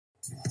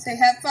Say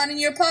have fun in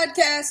your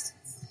podcast.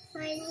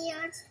 Fun in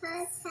your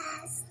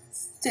podcast.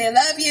 Say I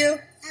love you.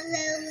 I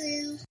love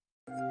you.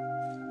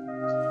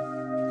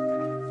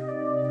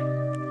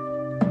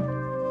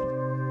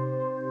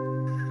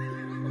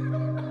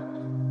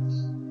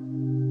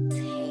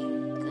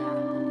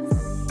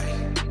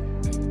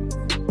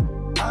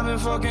 I've been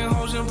fucking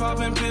hoes and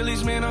popping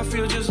pillies, man, I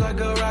feel just like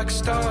a rock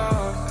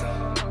star.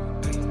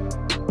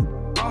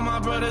 All my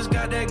brothers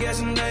got that gas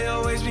and they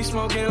always be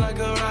smoking like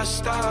a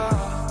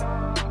Rockstar.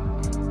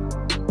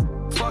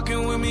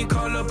 Fucking with me,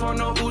 call up on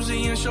no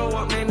Uzi and show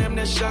up, man, them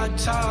the shot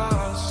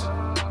toss.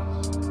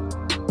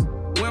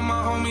 When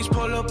my homies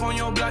pull up on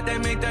your block, they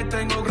make that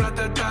thing go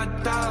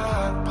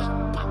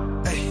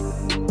grata-ta-ta. Hey,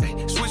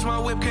 hey, switch my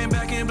whip, came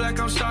back in black,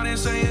 I'm starting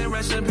saying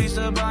rest in peace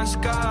to Bon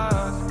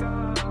Scott.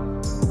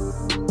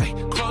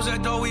 Close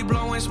that door, we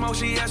blowing smoke.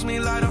 She asked me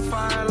light a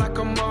fire like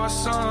a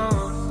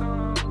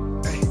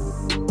Marsan. Hey.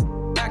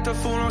 Act a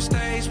fool on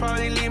stage,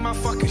 probably leave my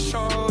fucking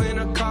show in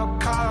a cop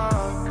car.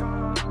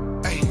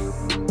 Hey.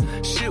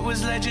 Shit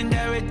was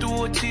legendary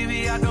through a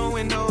TV out the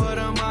window of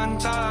the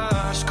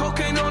montage.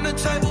 Cocaine on the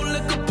table,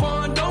 liquor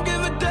porn, don't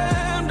give a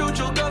damn. Don't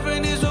your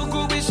girlfriend is a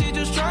groupie, she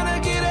just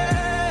tryna get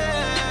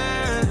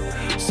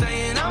in.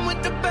 Saying I'm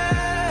with the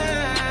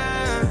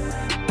band.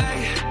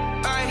 Hey,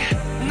 hey.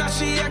 Now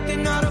she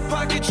acting out of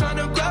pocket,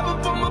 tryna grab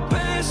up on my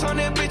pants. On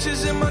their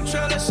bitches in my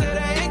trailer, say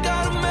they ain't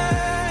got a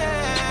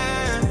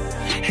man.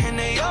 And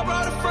they all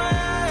brought a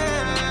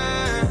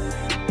friend.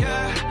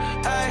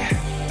 Yeah, ayy.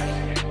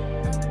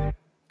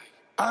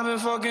 I've been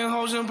fucking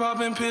hoes and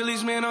popping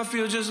pillies, man, I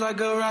feel just like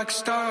a rock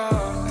star.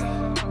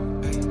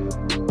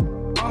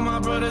 All my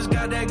brothers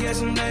got that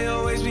gas and they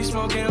always be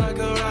smoking like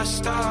a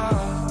Rockstar.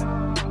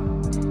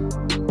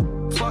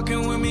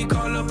 Fucking with me,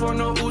 call up on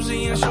no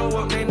Uzi and show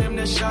up, name them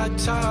the shot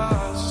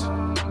toss.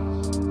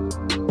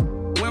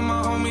 When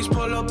my homies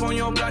pull up on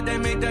your block, they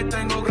make that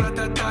thing go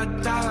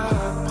grata-ta-ta.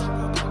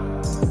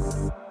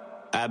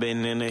 I've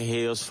been in the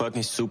hills,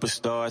 fucking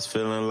superstars,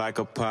 feeling like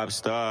a pop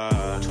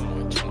star.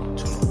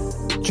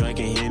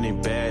 Drinking Henny,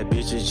 bad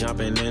bitches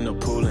jumping in the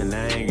pool and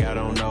I ain't got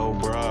on no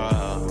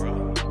bra.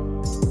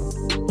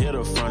 Hit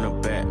her front or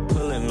back,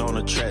 pulling on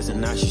the tracks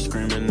and now she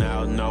screaming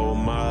out no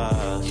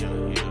more.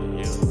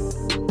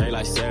 They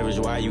like Savage,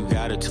 why you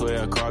got a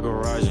 12-car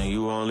garage and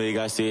you only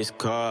got 6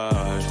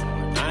 cars?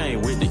 I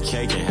ain't with the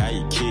cake and how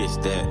you kiss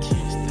that.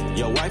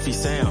 Your wifey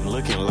say I'm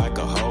looking like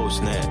a whole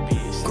snap.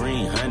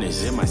 Green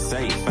hundreds in my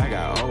safe, I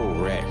got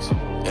old racks.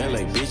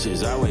 LA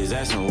bitches always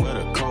asking where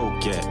the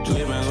coke at.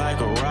 Living like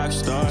a rock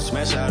star,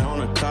 smash out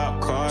on a cop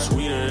car.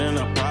 Sweeter than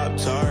a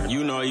Pop-Tart,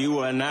 you know you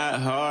are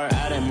not hard.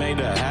 I done made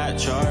the hot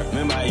chart,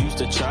 remember I used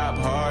to chop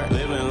hard.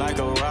 Living like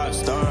a rock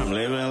star, I'm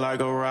living like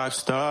a rock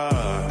star.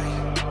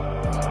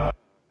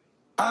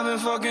 I've been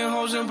fucking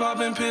hoes and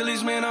popping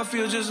pillies, man, I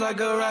feel just like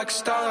a rock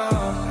star.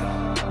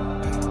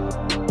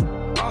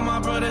 All my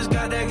brothers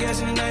got that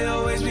gas and they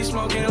always be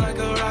smoking like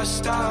a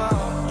Rockstar.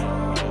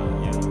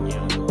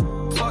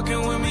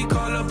 Fucking with me,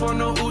 call up on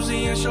no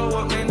Uzi and show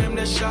up, man, them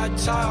the shot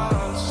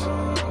toss.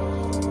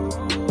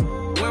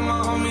 When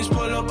my homies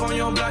pull up on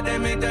your block, they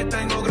make that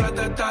thing go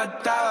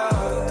grata-ta-ta.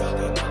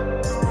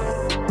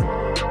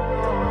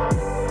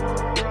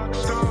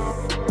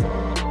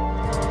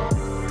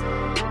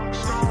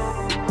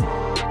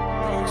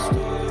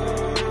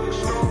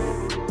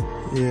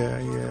 Yeah.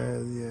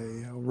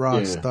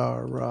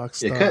 Rockstar.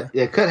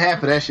 Cut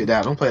half of that shit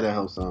out. Don't play that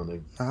whole song,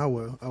 nigga. I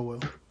will.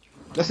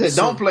 I said,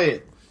 don't play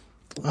it.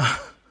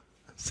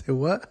 Say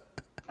what?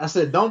 I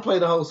said, don't play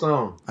the whole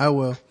song. I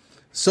will.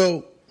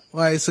 So, all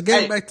right. So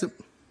getting back to.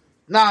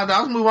 Nah,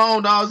 dog, let's move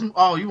on, dog.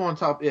 Oh, you want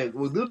to talk? Yeah,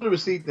 we'll do the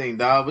receipt thing,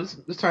 dog. But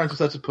this turned to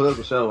such a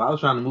political show. I was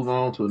trying to move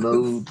on to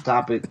another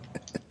topic.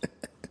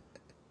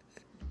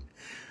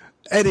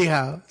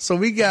 Anyhow, so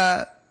we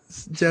got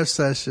Jeff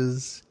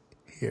Sessions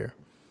here.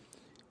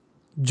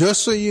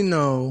 Just so you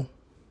know,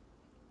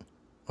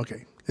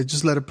 okay, let's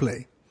just let it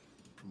play.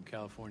 From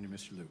California,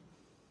 Mr. Luke.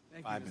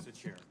 Thank you, Mr.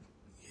 Chair.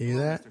 Hear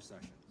that? Mr.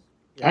 Sessions.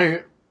 I hear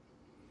it.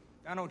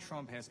 Donald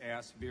Trump has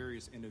asked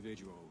various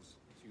individuals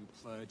to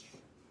pledge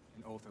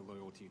an oath of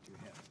loyalty to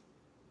him.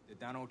 Did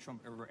Donald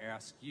Trump ever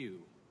ask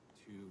you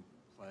to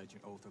pledge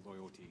an oath of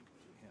loyalty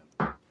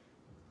to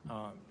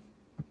him?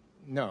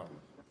 No.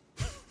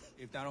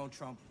 If Donald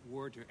Trump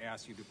were to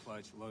ask you to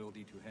pledge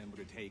loyalty to him or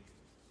to take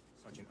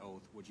such an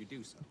oath, would you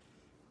do so?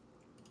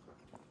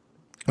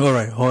 All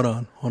right, hold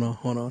on.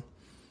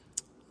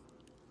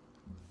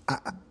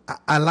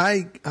 I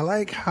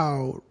like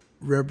how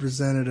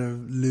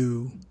Representative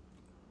Lou,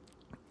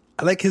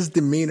 I like his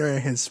demeanor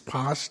and his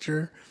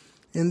posture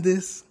in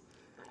this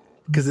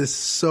because it's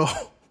so.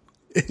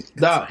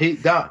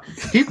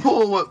 He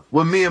pulled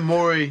what me and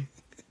Maury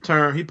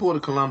turned. He pulled a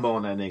Columbo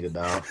on that nigga,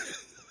 dog.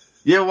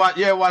 You ever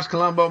watch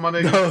Columbo, my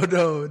nigga?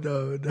 No.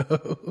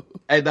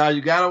 Hey, dog,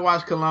 you gotta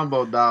watch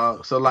Columbo,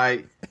 dog. So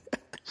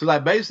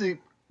basically,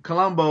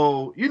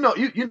 Columbo, you know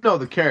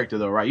the character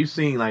though, right? You've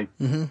seen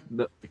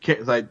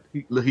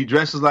he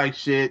dresses like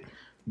shit,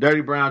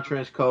 dirty brown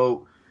trench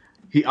coat.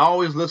 He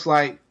always looks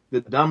like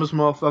the dumbest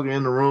motherfucker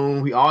in the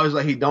room. He always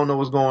like he don't know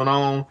what's going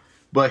on,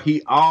 but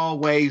he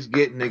always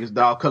get niggas,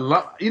 dog.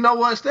 You know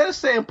what? Instead of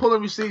saying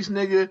pulling receipts,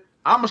 nigga,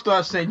 I'm gonna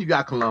start saying you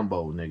got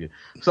Columbo, nigga.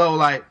 So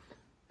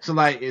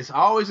it's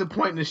always a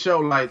point in the show,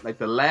 like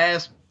the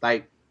last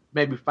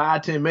maybe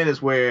 5-10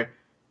 minutes where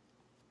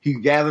he's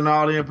gathering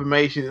all the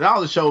information, and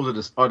all the shows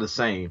are the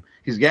same.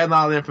 He's gathering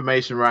all the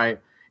information, right,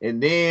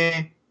 and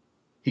then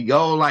he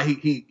go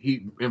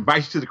he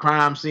invites you to the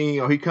crime scene,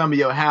 or he come to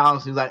your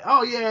house. He's like,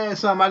 oh yeah,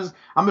 something.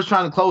 I'm just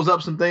trying to close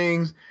up some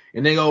things,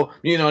 and they go,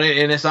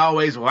 and it's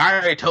always, well, I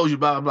already told you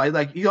about blah.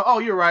 Like you go, oh,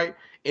 you're right,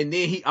 and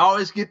then he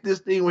always get this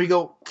thing where he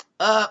go,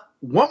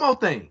 one more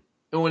thing,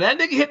 and when that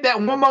nigga hit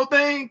that one more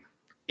thing,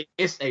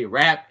 it's a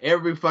wrap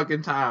every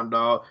fucking time,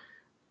 dog.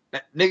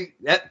 That nigga,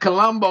 that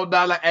Columbo,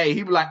 dog, like, hey,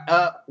 he be like,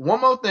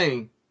 one more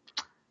thing.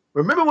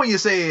 Remember when you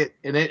said,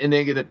 and then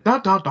get a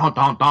dun dun dun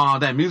dun dun,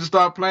 that music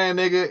start playing,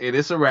 nigga, and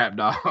it's a rap,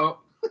 dog.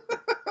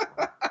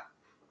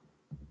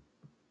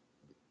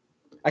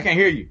 I can't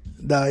hear you.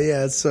 No,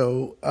 yeah.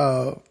 So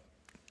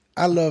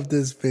I love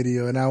this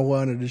video, and I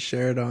wanted to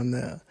share it on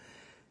there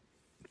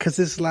because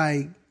it's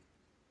like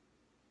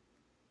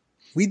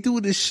we do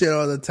this shit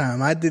all the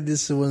time. I did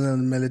this when I was in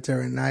the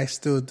military, and I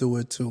still do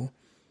it too.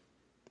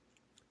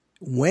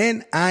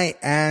 When I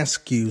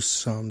ask you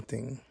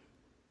something,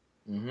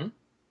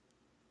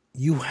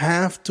 you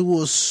have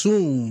to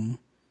assume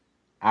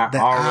that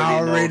I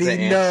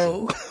already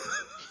know.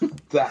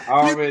 I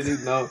already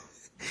know.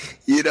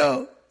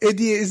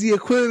 It's the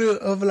equivalent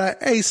of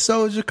like, hey,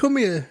 soldier, come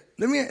here.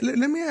 Let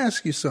me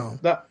ask you something.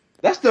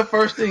 That's the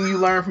first thing you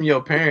learn from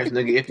your parents,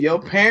 nigga. If your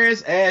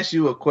parents ask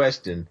you a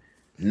question,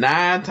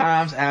 9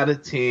 times out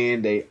of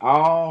 10, they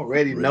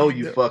already know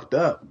you fucked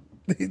up.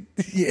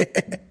 Yeah.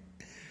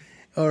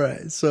 All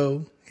right,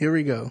 so here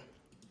we go.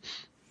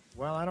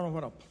 Well, I don't know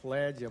what a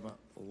pledge of a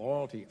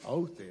loyalty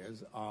oath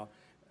is.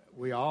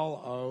 We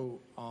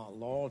all owe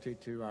loyalty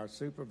to our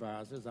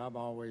supervisors. I've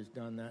always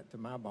done that to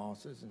my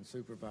bosses and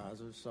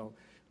supervisors. So,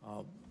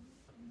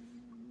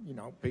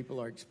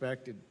 people are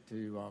expected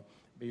to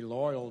be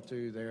loyal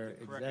to their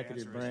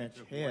executive branch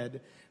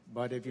head.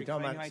 But if you're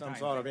talking about some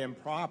sort of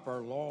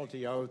improper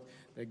loyalty oath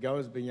that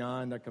goes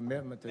beyond a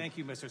commitment to Thank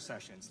you, Mr.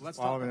 Sessions. Let's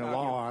following talk the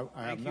about law, your,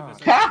 I have thank you, not.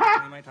 Mr.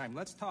 Sessions, my time.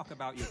 Let's talk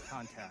about your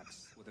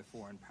contacts with a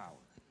foreign power.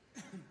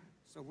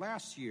 So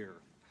last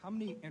year, how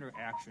many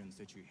interactions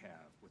did you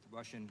have with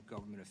Russian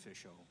government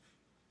official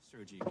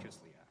Sergei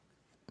Kislyak?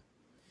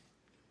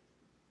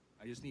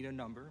 I just need a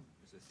number.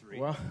 Is it 3?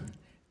 Well,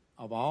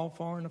 of all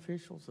foreign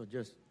officials, or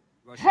just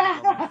Russian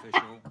government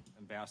official,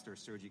 Ambassador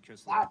Sergei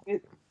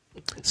Kislyak.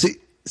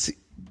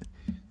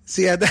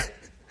 See at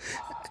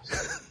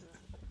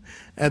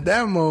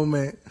that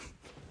moment,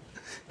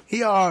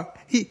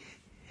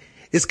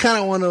 it's kind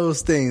of one of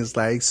those things.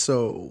 Like,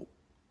 so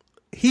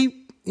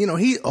he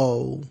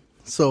old,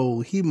 so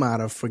he might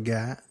have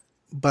forgot,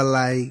 but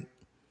like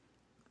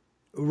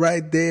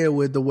right there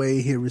with the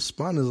way he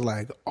responded, is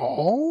like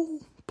all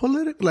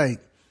political, like.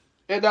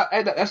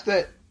 That's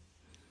that.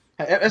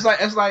 It's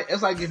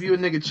like if you a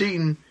nigga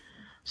cheating.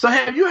 So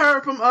have you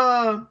heard from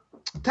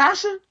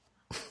Tasha?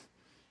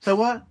 So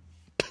what?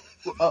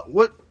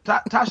 What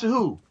Tasha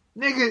who?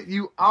 Nigga,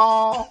 you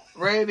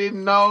already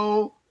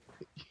know.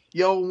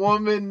 Your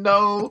woman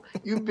know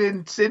you've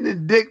been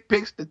sending dick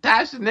pics to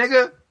Tasha,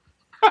 nigga.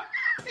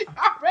 You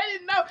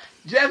already know.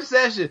 Jeff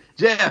Sessions.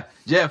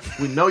 Jeff,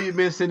 we know you've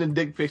been sending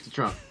dick pics to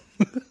Trump.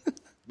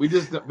 We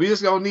just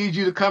gonna need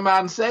you to come out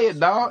and say it,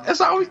 dog.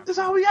 That's all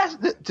we ask.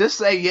 Just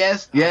say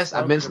yes.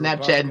 I've been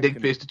Snapchatting dick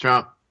pics to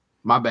Trump.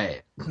 My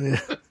bad.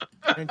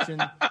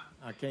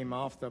 I came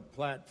off the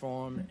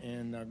platform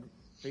and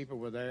people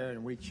were there,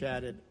 and we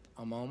chatted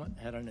a moment,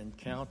 had an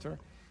encounter.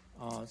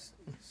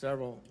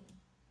 Several.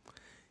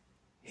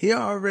 He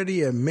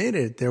already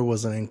admitted there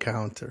was an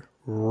encounter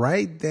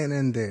right then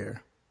and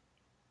there.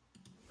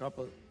 A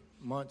couple of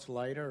months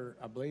later,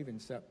 I believe in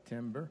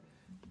September,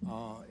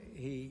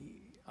 he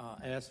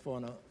asked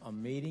for a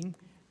meeting,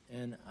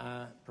 and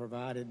I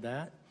provided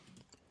that.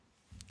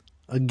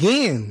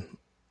 Again,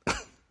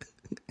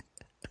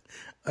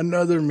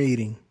 another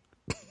meeting.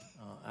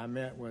 I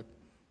met with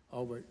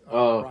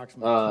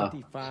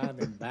approximately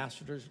 25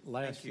 ambassadors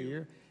last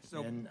year,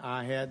 and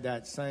I had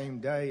that same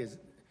day as.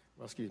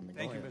 Well, excuse me.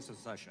 Thank you, Mr.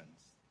 Sessions.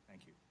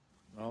 Thank you.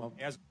 Well,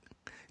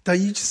 So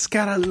you just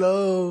gotta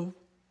love,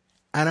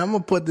 and I'm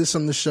gonna put this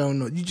on the show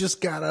note. You just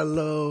gotta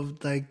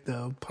love like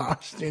the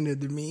posture and the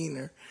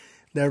demeanor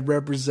that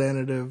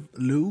Representative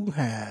Lou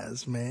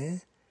has,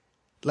 man.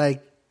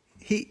 Like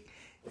if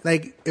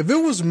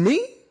it was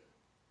me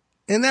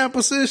in that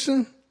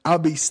position, I'll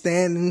be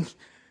standing,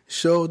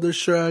 shoulder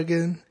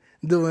shrugging,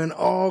 doing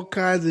all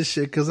kinds of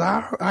shit because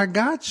I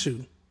got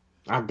you.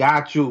 I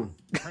got you.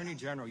 Attorney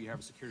General, you have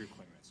a security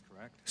clearance,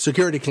 correct?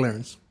 Security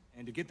clearance.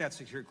 And to get that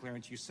security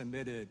clearance, you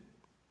submitted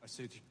a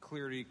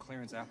security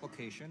clearance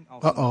application,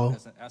 also known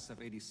as an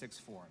SF-86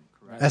 form,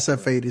 correct?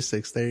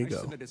 SF-86, there you I go.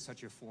 submitted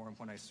such a form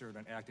when I served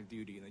on active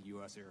duty in the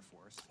U.S. Air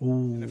Force. Ooh.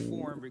 And the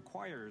form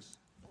requires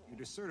you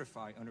to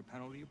certify under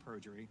penalty of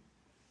perjury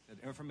that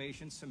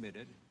information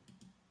submitted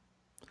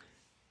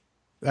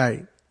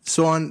Right.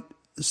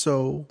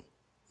 So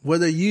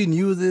whether you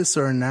knew this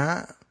or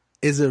not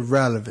is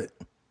irrelevant.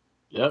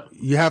 Yep.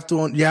 You have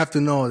to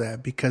know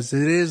that because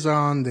it is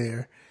on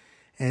there,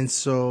 and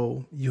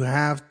so you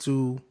have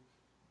to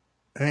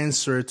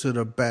answer to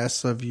the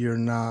best of your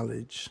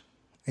knowledge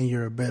and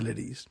your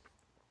abilities.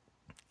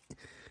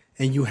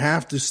 And you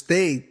have to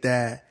state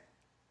that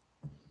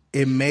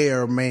it may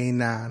or may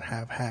not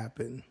have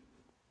happened.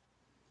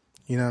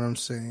 You know what I'm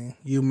saying?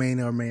 You may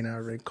or may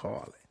not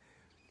recall it.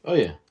 Oh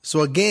yeah.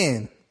 So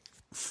again,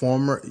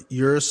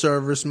 you're a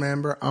service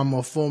member. I'm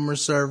a former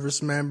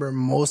service member.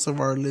 Most of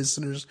our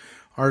listeners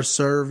are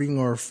serving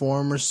or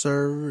former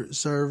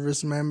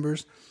service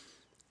members.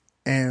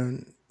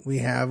 And we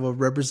have a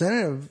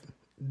representative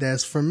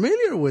that's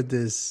familiar with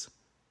this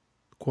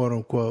quote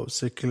unquote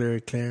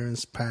security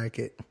clearance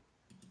packet.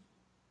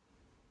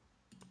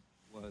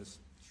 Was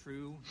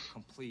true,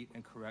 complete,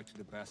 and correct to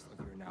the best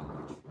of your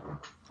knowledge.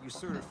 You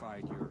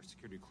certified your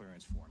security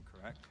clearance form,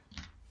 correct?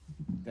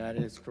 That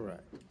is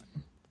correct.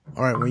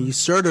 All right, when you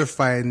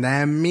certify,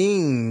 that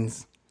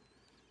means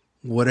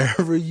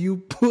whatever you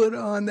put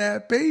on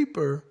that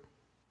paper,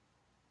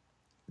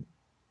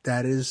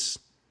 that it's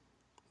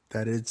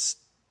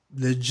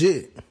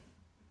legit.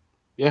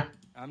 Yeah.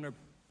 I'm going to,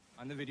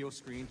 on the video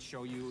screen,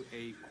 show you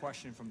a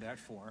question from that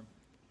form.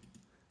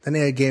 Then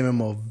they gave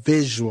him a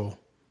visual.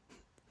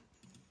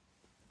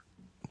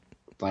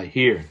 Like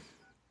here.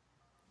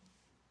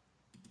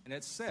 And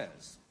it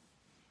says,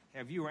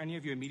 have you or any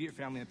of your immediate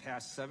family in the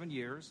past 7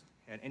 years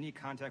had any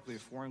contact with a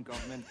foreign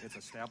government, its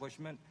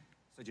establishment,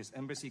 such as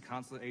embassy,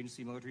 consulate,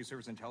 agency, military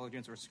service,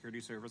 intelligence, or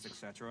security service,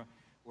 etc.,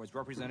 or as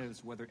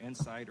representatives, whether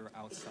inside or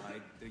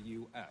outside the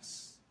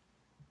U.S.?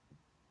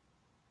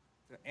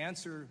 The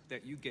answer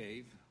that you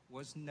gave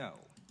was no.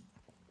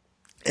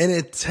 And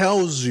it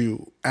tells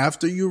you,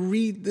 after you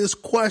read this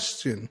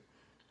question,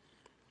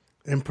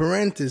 in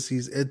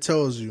parentheses, it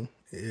tells you,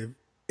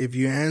 if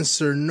you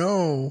answer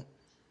no,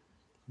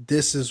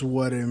 this is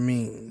what it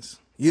means.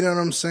 You know what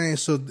I'm saying?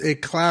 So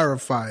it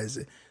clarifies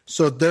it.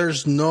 So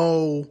there's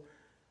no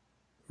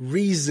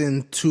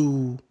reason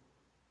to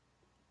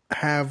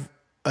have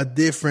a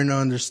different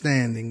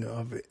understanding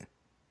of it.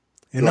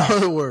 In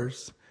other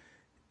words,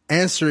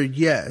 answer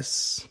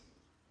yes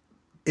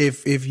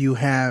if you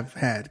have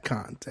had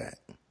contact.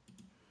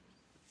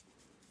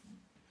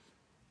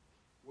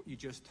 What you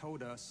just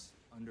told us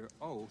under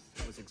oath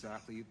was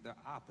exactly the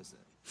opposite.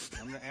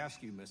 I'm going to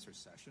ask you, Mr.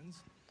 Sessions,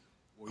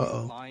 were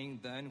you lying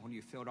then when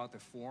you filled out the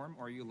form,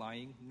 or are you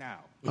lying now?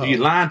 You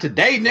lying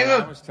today,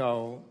 nigga? I was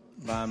told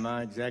by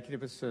my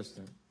executive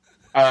assistant.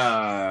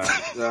 Hey,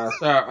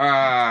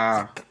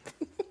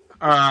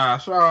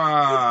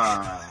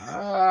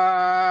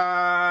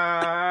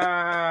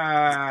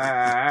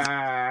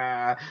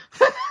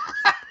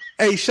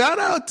 shout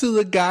out to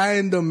the guy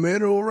in the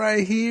middle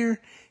right here.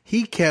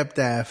 He kept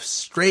that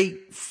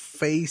straight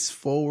face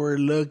forward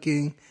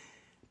looking.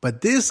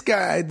 But this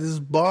guy, this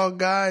bald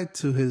guy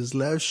to his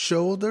left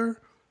shoulder,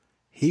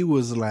 he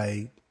was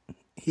like,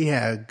 he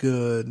had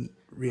good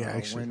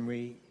reaction. When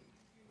we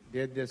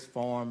did this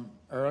form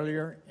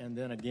earlier, and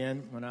then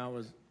again when I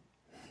was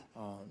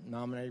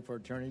nominated for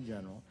Attorney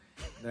General,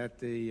 that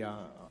the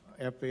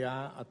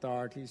FBI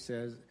authority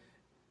says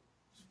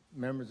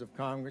members of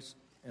Congress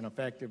and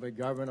effectively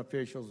government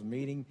officials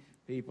meeting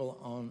people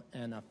on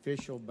an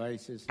official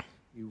basis,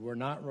 you were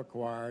not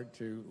required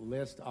to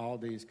list all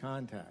these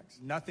contacts.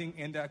 Nothing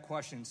in that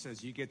question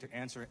says you get to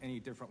answer any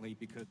differently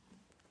because...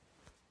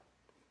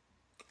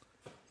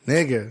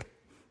 Nigga,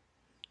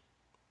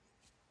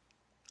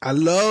 I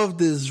love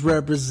this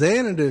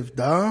representative,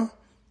 dog.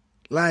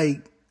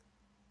 Like,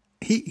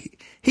 he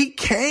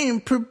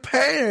came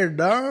prepared,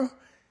 dog.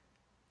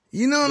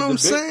 You know what I'm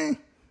saying?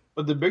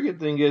 But the bigger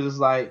thing is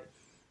like,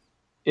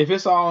 if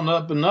it's all on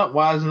up and up,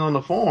 why isn't it on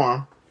the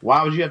form?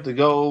 Why would you have to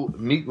go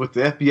meet with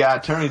the FBI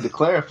attorney to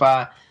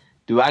clarify,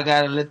 do I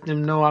got to let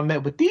them know I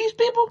met with these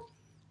people?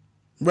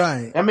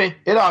 Right. I mean,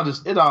 it all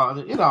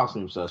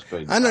seems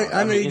suspect. I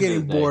know you're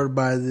getting bored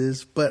by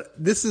this, but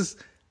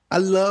I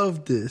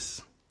love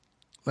this.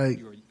 Like,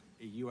 you're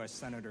a U.S.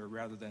 Senator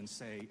rather than,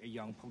 say, a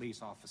young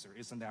police officer.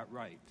 Isn't that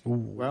right?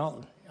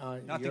 Well,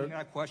 nothing in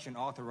that question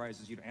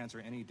authorizes you to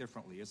answer any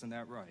differently. Isn't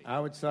that right? I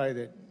would say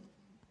that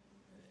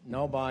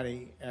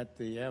nobody at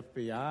the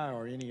FBI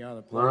or any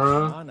other place,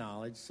 to my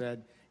knowledge,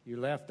 said you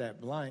left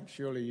that blank.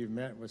 Surely you've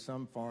met with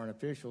some foreign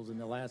officials in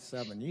the last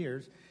 7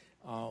 years.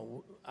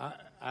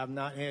 I've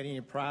not had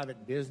any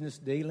private business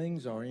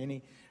dealings or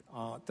any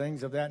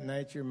things of that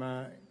nature.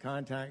 My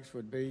contacts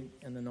would be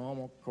in the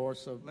normal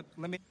course of... Let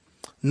me...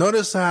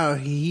 Notice how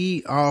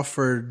he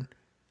offered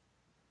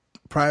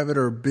private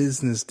or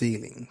business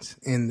dealings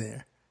in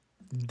there.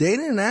 They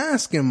didn't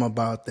ask him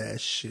about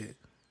that shit.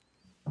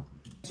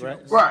 Right.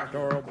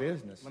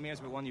 Business. Let me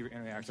ask you one of your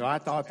interactions. So I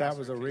thought that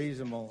was a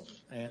reasonable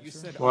answer. You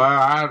said with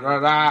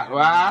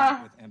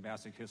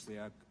Ambassador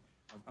Kislyak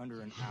of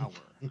under an hour.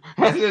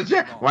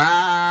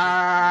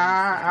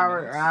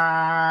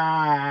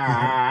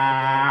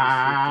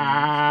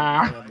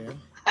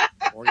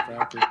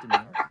 45, 50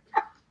 minutes.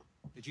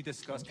 Did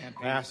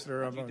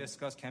you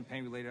discuss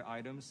campaign-related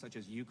items such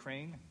as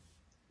Ukraine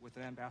with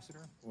the ambassador?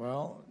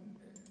 Well,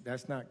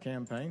 that's not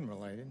campaign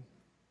related.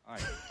 All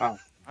right.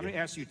 I'm going to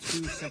ask you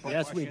two simple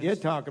Yes, questions. we did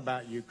talk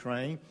about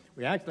Ukraine.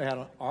 We actually had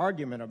an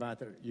argument about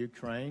the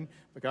Ukraine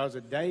because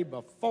the day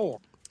before.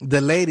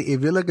 The lady,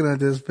 if you're looking at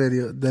this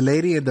video, the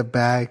lady in the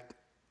back.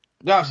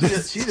 No, she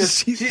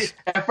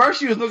at first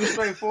she was looking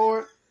straight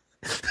forward.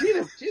 She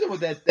was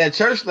that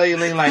church lady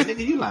leaning like,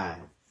 nigga, you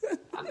lying.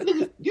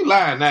 Nigga, you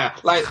lying now.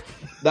 Like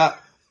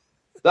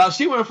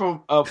she went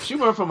from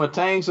a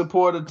Tang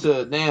supporter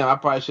to damn, I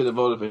probably should have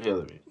voted for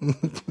Hillary.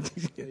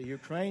 The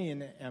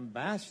Ukrainian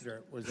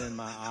ambassador was in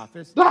my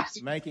office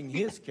making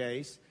his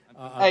case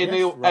hey, against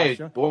nigga,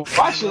 Russia. hey, well,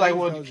 why should I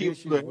want to Those keep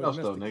issues doing with else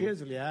Mr. though,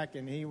 nigga? Kislyak,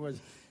 and he was,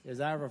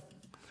 as I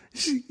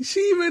She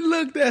even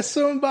looked at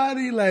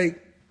somebody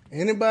like,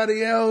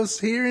 anybody else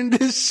hearing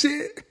this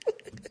shit?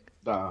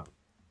 Dog.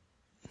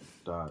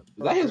 Is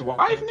that his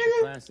wife, nigga?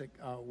 Classic.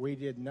 We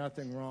did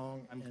nothing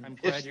wrong. I'm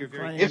glad you're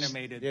very if-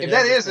 animated. If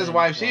that is his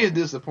wife, she is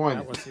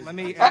disappointed. Let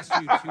me ask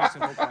you two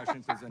simple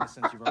questions, because in a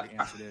sense you've already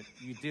answered it.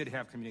 You did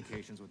have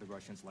communications with the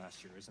Russians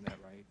last year, isn't that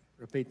right?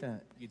 Repeat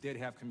that. You did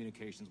have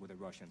communications with the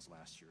Russians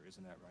last year,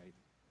 isn't that right?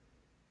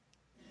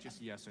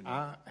 Just yes or no.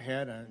 I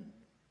had a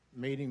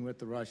meeting with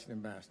the Russian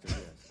ambassador,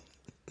 yes.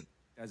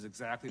 That's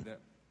exactly the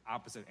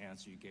opposite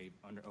answer you gave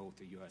under oath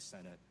to U.S.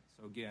 Senate.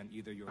 So again,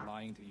 either you're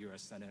lying to the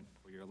U.S. Senate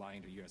or you're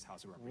lying to the U.S.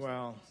 House of Representatives.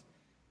 Well,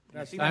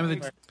 that's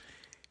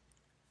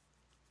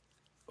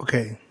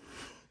Okay.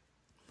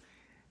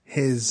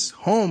 His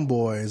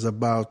homeboy is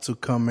about to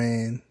come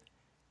in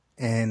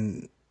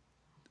and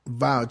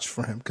vouch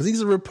for him because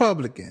he's a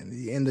Republican.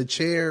 In the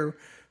chair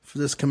for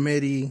this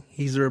committee,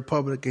 he's a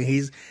Republican.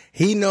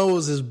 He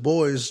knows his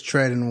boy is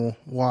treading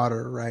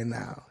water right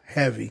now,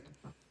 heavy.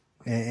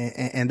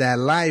 And that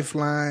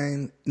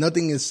lifeline,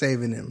 nothing is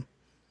saving him.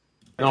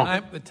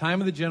 The time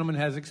of the gentleman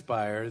has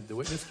expired. The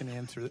witness can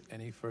answer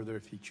any further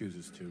if he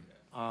chooses to.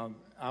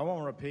 I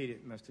won't repeat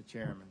it, Mr.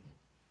 Chairman,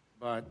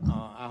 but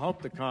I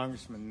hope the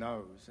congressman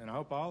knows, and I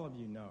hope all of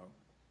you know,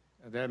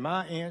 that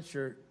my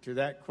answer to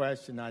that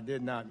question, I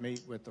did not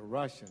meet with the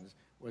Russians,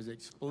 was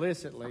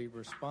explicitly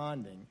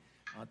responding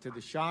to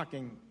the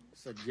shocking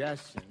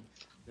suggestion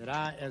that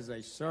I, as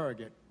a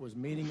surrogate, was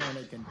meeting on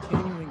a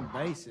continuing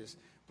basis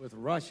with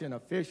Russian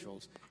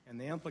officials, and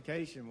the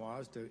implication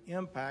was to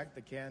impact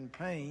the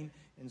campaign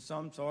in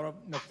some sort of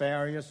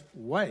nefarious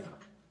way.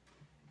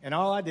 And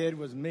all I did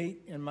was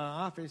meet in my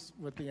office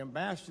with the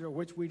ambassador,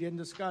 which we didn't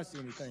discuss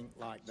anything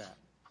like that.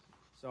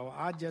 So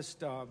I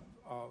just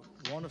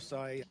want to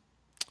say...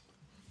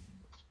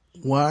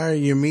 Why are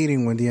you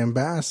meeting with the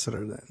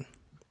ambassador then?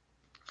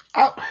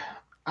 I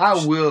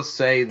will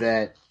say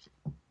that.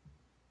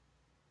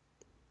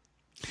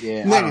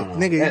 Yeah,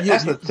 nigga,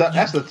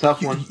 that's a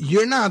tough one.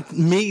 You're not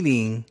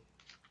meeting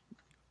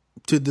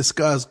to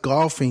discuss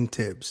golfing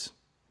tips.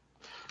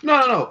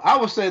 No. I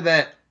would say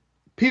that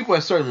people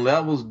at certain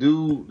levels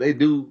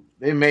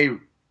they may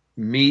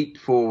meet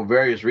for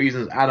various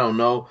reasons. I don't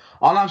know.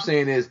 All I'm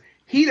saying is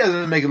he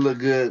doesn't make it look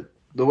good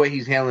the way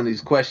he's handling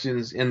these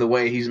questions and the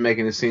way he's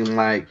making it seem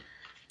like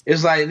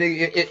it's like,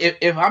 nigga,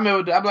 if I met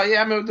with, I'm like,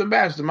 yeah, I met with the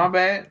ambassador. My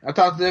bad. I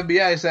talked to the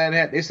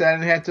FBI. They said I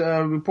didn't have to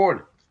report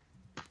it.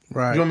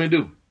 Right. What you want me to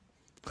do?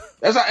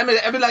 That's what, I mean,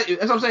 like,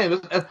 that's what I'm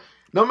saying.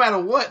 No matter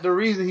what the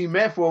reason he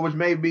met for, which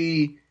may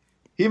be,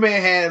 he may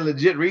have had a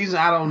legit reason.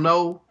 I don't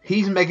know.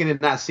 He's making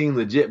it not seem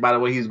legit by the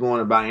way he's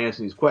going about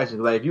answering these questions.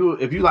 Like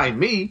if you like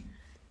me,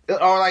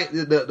 or like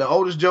the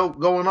oldest joke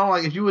going on,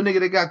 like if you a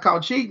nigga that got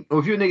caught cheating, or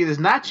if you a nigga that's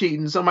not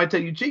cheating, somebody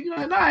tell you cheating, you're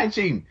like, nah, I ain't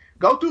cheating.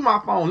 Go through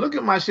my phone, look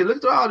at my shit, look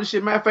through all this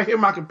shit. Matter of fact, here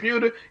my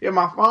computer, here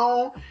my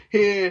phone,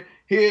 here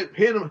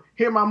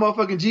my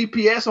motherfucking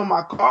GPS on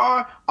my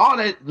car, all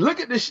that. Look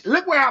at this.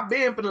 Look where I've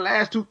been for the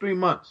last 2-3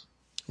 months.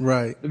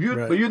 Right. If you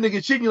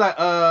nigga cheating, you're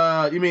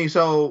like, you mean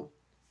so?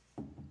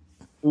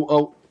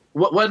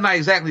 What night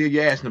exactly are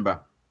you asking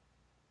about?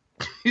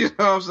 You know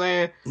what I'm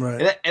saying?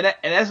 Right. And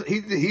that's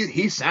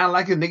he sound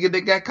like a nigga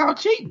that got caught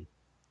cheating.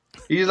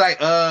 He's like,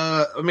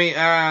 I mean,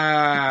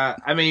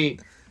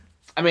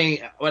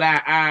 what I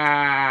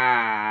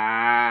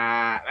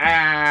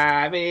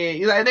mean,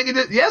 he's like, nigga,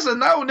 just yes or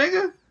no,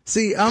 nigga.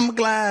 See, I'm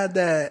glad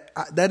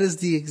that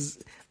is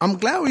I'm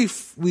glad we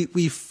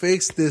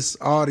fixed this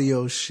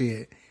audio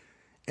shit,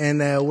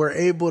 and that we're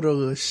able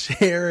to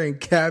share and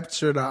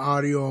capture the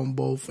audio on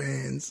both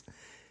ends,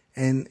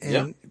 and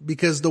yep.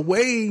 Because the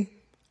way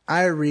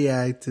I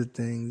react to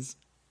things,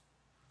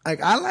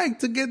 like I like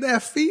to get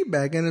that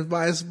feedback, and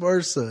vice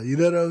versa. You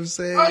know what I'm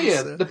saying? Oh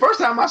yeah, the first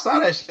time I saw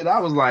that shit, I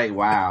was like,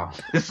 wow.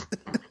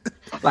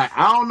 Like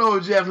I don't know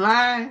if Jeff's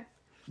lying,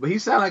 but he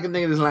sound like a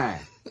nigga that's lying.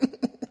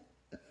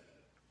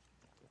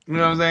 You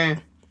know what I'm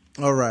saying?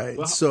 All right.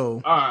 Well,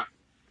 so all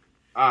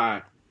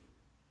right.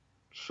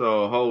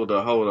 So hold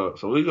up.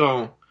 So we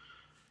going.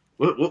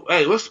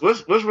 Hey, let's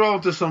roll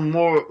into some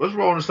more. Let's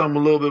roll into something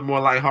a little bit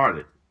more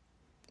lighthearted.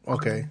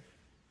 Okay.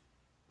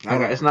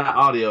 It's not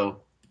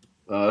audio.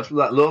 It's a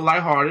little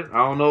lighthearted. I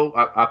don't know.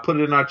 I put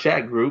it in our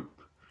chat group.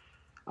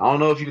 I don't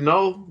know if you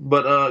know,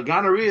 but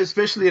gonorrhea is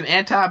officially an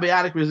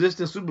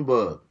antibiotic-resistant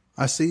superbug.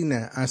 I seen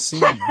that.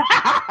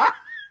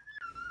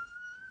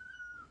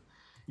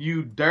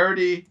 You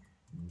dirty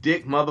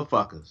dick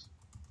motherfuckers.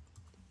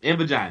 In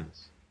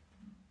vaginas.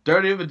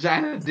 Dirty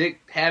vagina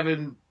dick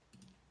having,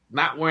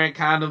 not wearing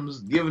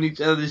condoms, giving each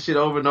other this shit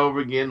over and over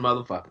again,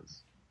 motherfuckers.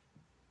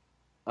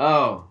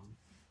 Oh.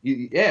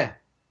 Yeah.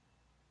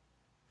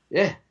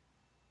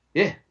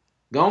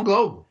 Going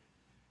global.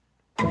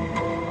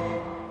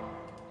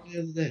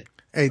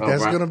 Hey,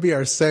 that's going to be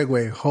our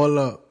segue. Hold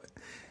up.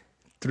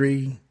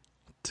 3,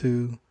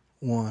 2,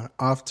 1.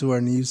 Off to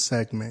our new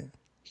segment.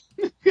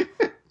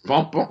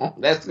 Boom, boom.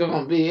 That's going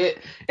to be it.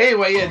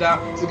 Anyway, yeah,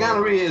 dog. So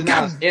gonorrhea is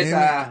now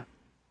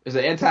it's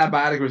an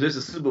antibiotic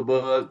resistant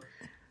superbug.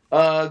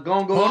 Hold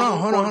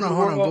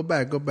on. Go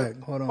back.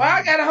 Hold on. Well,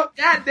 I gotta.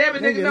 God damn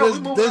it, nigga. No,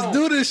 let's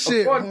do this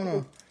shit.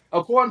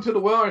 According to the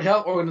World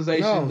Health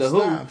Organization,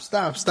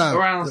 Stop.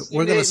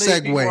 We're gonna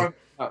segue.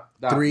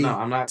 3,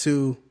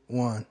 2,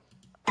 1.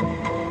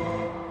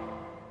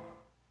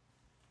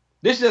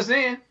 This just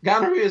in.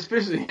 Gonorrhea is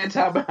officially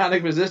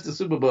antibiotic resistant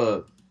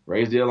superbug.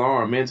 Raise the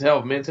alarm. Men's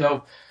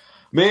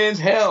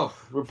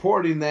Health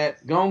reporting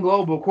that gone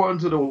global, according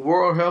to the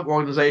World Health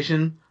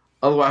Organization,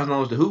 otherwise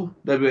known as the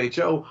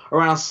WHO,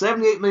 around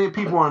 78 million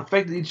people are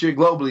infected each year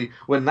globally,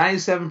 with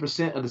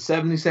 97% of the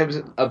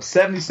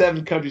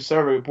 77 countries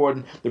surveyed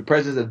reporting the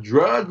presence of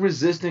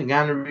drug-resistant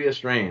gonorrhea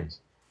strands.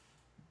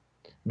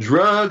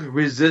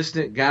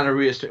 Drug-resistant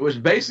gonorrhea strands,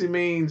 which basically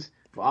means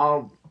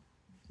for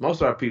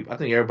most of our people, I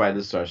think everybody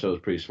this our show is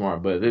pretty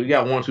smart, but if you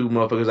got 1 or 2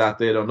 motherfuckers out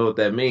there that don't know what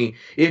that means,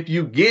 if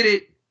you get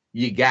it,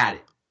 you got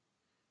it.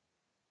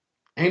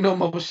 Ain't no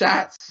more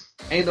shots.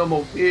 Ain't no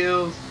more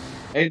pills.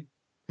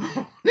 Nigga,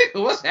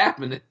 what's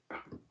happening?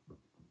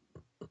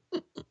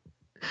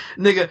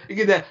 Nigga, you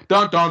get that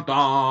dun dun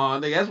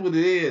dun. Nigga, that's what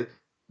it is.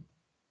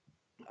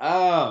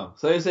 Oh,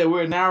 so they say we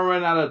are now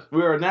running out of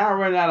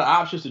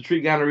options to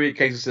treat gonorrhea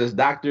cases, says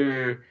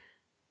Dr.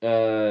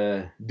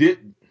 Dilot.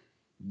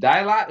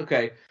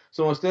 Okay.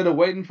 So instead of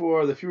waiting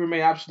for the few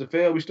remaining options to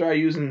fail, we start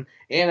using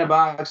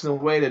antibiotics in a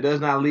way that does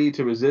not lead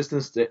to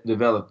resistance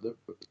developing.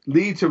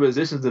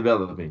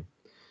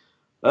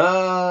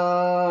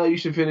 You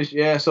should finish.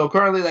 Yeah. So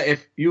currently, like,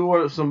 if you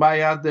or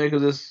somebody out there,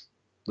 because there's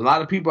a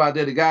lot of people out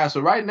there that got.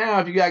 So right now,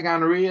 if you got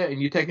gonorrhea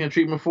and you're taking a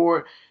treatment for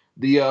it,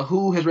 the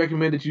WHO has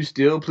recommended you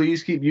still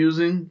please keep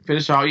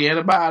finish all your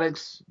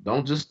antibiotics.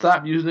 Don't just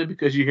stop using it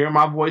because you hear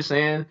my voice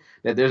saying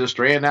that there's a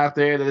strand out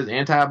there that is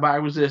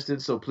antibiotic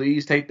resistant. So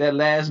please take that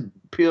last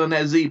pill in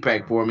that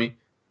Z-Pack for me.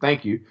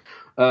 Thank you.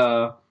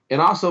 And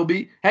also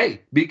be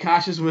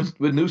cautious with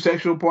new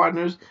sexual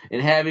partners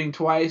and having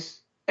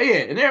twice. Yeah,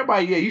 and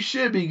everybody, you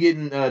should be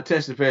getting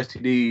tested for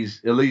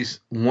STDs at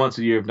least once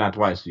a year, if not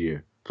twice a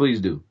year.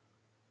 Please do.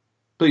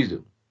 Please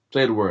do.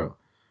 Save the world.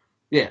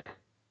 Yeah.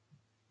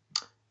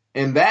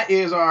 And that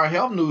is our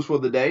health news for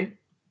the day.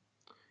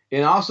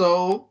 And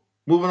also,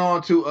 moving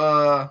on to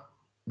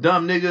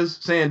dumb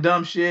niggas saying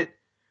dumb shit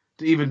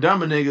to even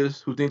dumber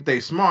niggas who think they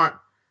smart.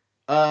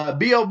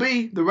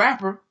 B.O.B., the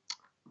rapper,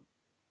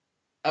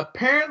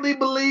 apparently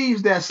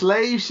believes that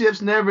slave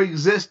ships never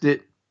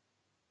existed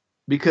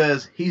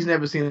because he's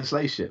never seen a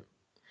slave ship.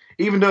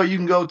 Even though you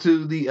can go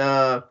to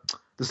the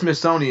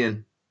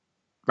Smithsonian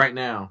right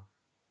now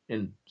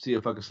and see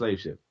a fucking slave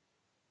ship.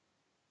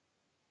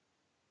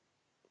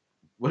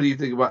 What do you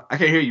think about? I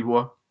can't hear you,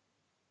 boy.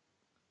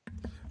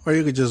 Or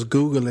you could just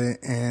Google it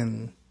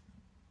and,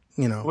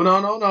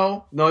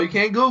 Well, no, you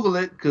can't Google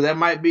it because that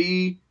might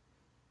be.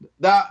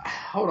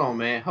 Hold on,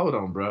 man. Hold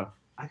on, bro.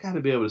 I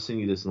gotta be able to send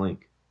you this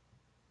link.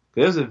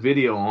 There's a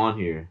video on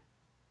here.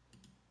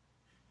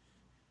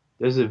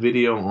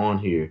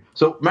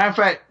 So, matter of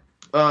fact,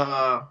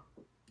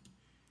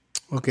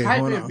 okay, type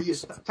hold in, on.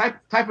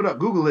 Type it up,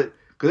 Google it,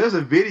 because there's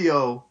a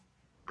video.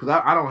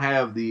 Because I don't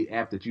have the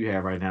app that you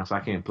have right now, so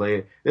I can't play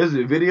it. There's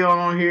a video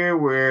on here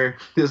where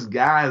this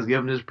guy is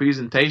giving this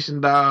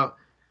presentation, dog.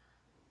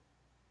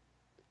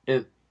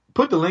 And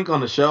put the link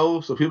on the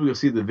show so people can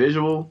see the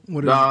visual,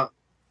 dog.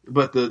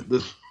 But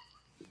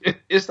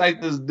it's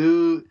like this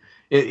dude.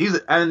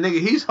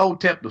 He's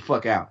Hotep the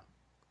fuck out.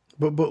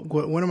 But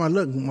what am I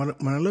looking?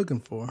 What am I looking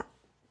for?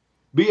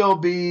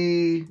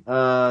 B.O.B.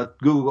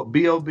 Google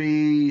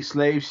B.O.B.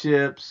 slave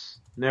ships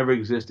never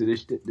existed.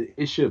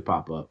 It should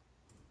pop up.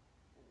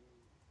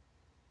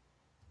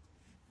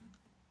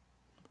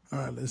 All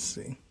right, let's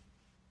see.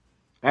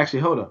 Actually,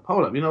 hold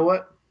up. You know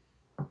what?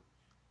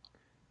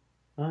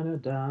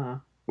 Did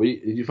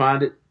you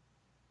find it?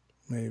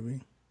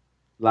 Maybe.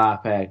 Live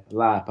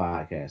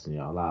podcasting,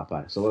 y'all. Live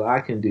podcast. So what I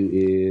can do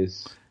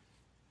is,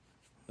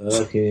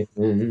 okay.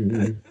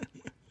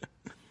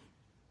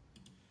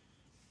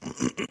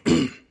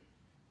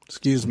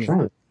 Excuse me.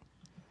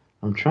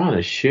 I'm trying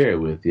to share it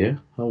with you.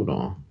 Hold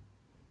on.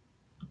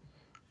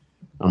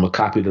 I'm gonna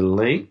copy the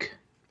link.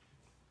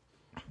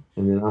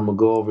 And then I'm going to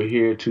go over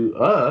here to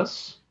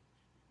us.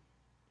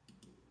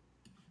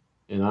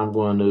 And I'm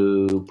going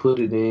to put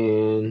it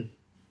in.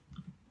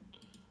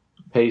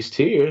 Paste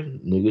here.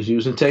 Niggas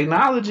using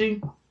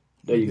technology.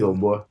 There you go,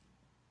 boy.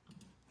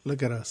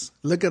 Look at us.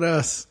 Look at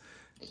us.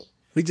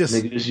 We just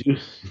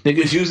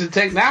niggas using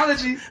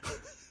technology.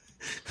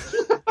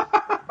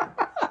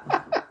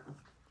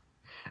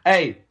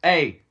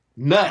 Hey,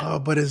 nut. Oh,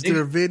 but is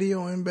there a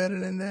video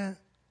embedded in that?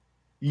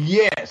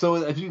 Yeah. So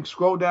if you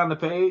scroll down the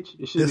page,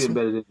 it should be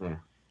embedded in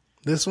there.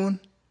 This one?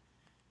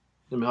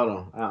 Let me hold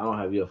on. I don't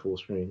have you at full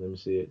screen. Let me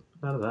see it.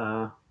 Hold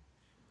on.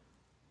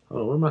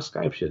 Where my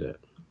Skype shit at?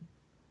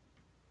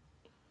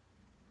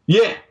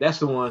 Yeah, that's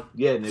the one.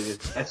 Yeah, nigga.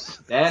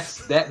 That's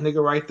that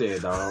nigga right there,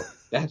 dog.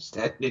 That's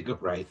that nigga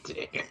right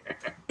there.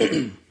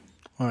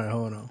 All right,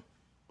 hold on.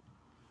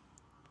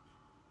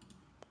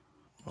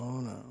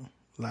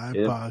 Live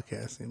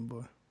podcasting,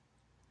 boy.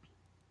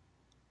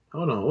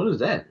 Hold on. What is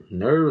that?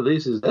 Nerd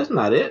releases. That's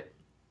not it.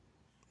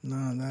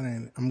 No, that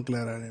ain't. I'm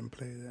glad I didn't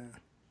play that.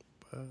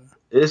 But...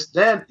 It's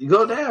that. You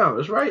go down.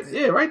 It's right.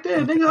 Yeah, right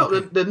there, nigga.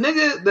 Okay. The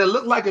nigga that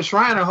looked like a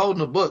Shriner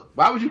holding a book.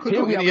 Why would you click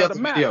on any other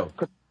video?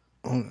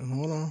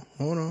 Hold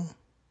on.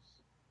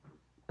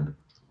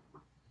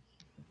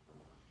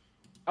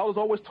 I was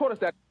always taught us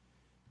that.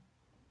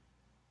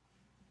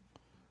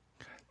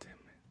 God damn it.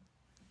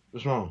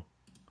 What's wrong?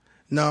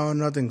 No,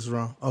 nothing's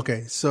wrong.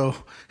 Okay, so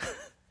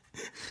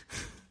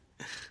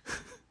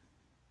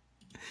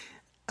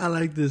I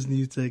like this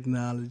new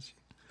technology.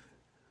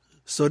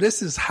 So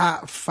this is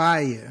hot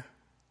fire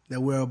that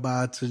we're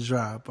about to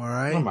drop, all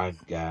right? Oh my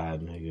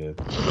God, nigga.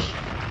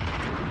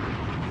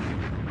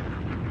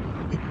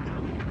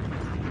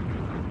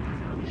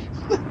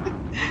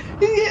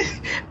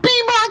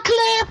 Be my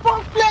Cred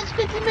for Flex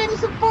 50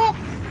 minutes of fun.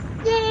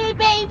 Yeah,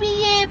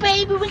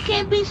 baby, we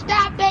can't be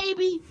stopped,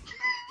 baby.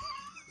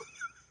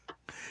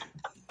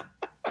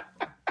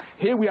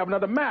 Here we have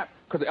another map,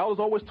 because the elders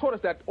always taught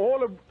us that all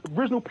the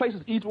original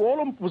places, all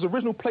of them was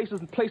original places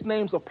and place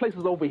names of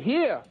places over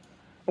here,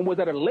 and was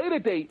at a later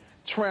date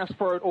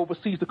transferred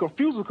overseas to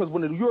confuse us, because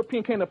when the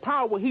European came to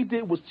power, what he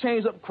did was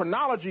change up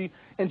chronology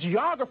and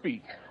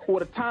geography, or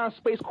the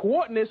time-space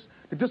coordinates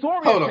to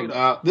disorient us. Hold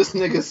on, this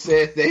nigga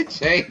said they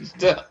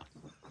changed up.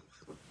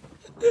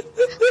 Ideology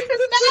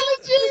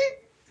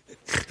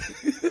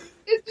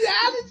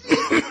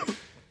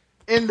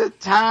in the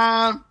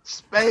time,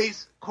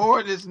 space,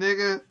 coordinates,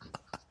 nigga.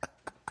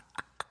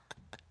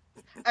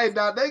 Hey,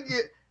 dog,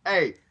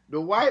 the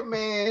white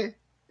man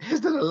has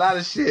done a lot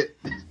of shit.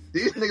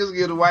 These niggas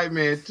give the white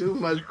man too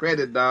much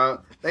credit,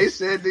 dog. They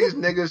said these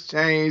niggas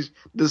changed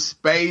the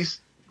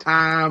space,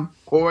 time,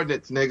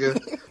 coordinates, nigga.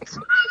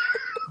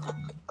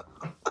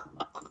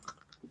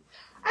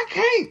 I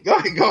can't. Go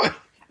ahead.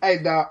 Hey,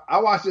 dog,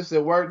 I watched this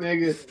at work,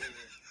 nigga.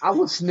 I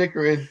was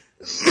snickering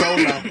so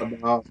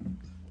loud, dog.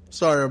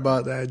 Sorry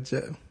about that,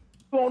 Jeff.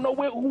 You don't know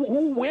where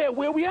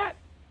we at?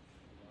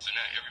 So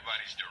now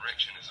everybody's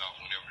direction is off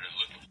whenever they're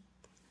looking.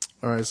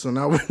 All right, so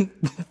now we.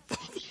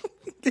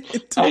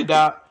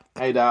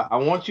 Hey, Doc, I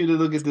want you to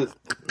look at this.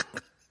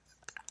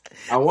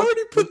 I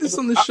already put this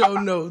on the show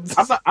notes.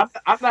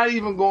 I'm not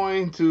even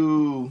going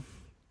to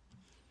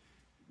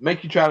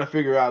make you try to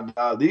figure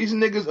out. These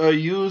niggas are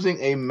using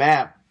a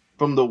map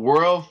from the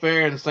World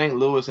Fair in St.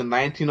 Louis in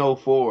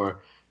 1904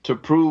 to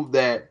prove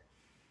that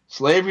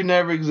slavery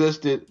never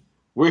existed.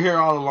 We're here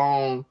all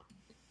along,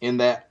 and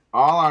that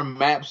all our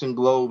maps and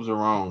globes are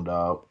wrong,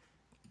 dog.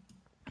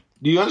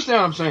 Do you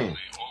understand what I'm saying?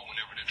 Or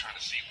whenever they're trying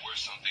to see where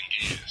something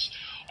is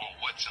or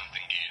what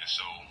something is.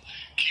 So,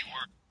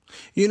 keyword.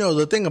 You know,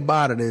 the thing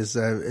about it is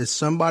that if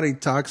somebody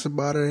talks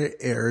about it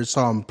or it's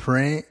on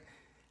print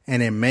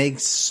and it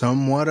makes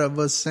somewhat of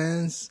a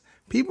sense,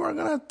 people are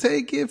going to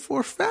take it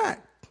for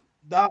fact.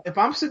 Dog, if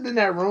I'm sitting in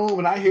that room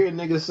and I hear a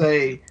nigga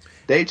say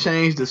they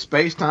changed the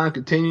space-time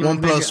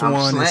continuum, 1 +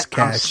 1 is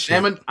cash.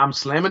 I'm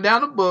slamming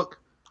down the book,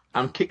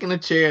 I'm kicking the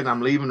chair, and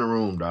I'm leaving the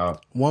room,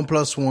 dog. 1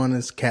 + 1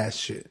 is cash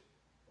shit.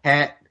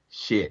 Hat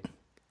shit.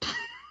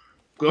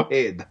 Go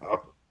ahead, dog.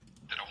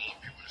 That I want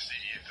people to see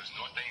here, because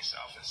north ain't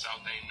south and south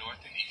ain't north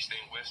and east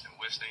ain't west and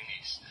west ain't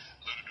east.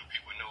 Little do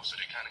people know, so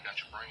they kind of got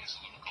your brains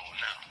a little going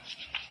now.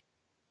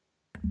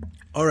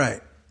 All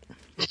right.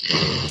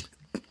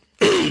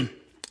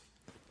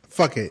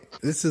 Fuck it.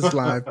 This is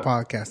live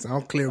podcast.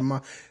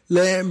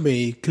 Let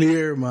me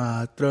clear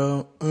my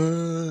throat.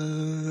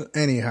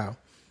 Anyhow.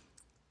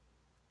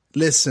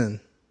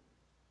 Listen.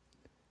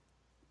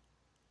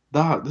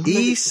 Dog,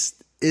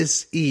 East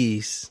is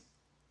east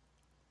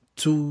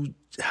to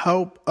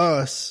help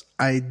us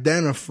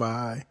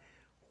identify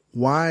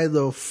why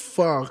the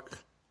fuck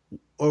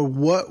or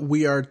what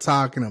we are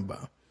talking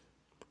about.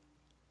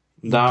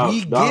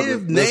 We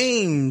give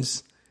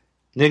names.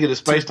 Nigga, the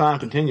space-time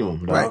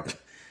continuum, dog. Right.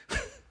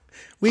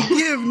 We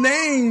give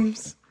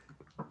names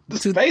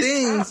to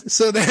things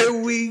so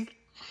that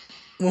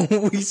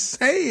when we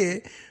say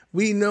it,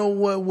 we know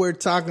what we're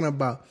talking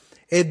about.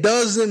 It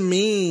doesn't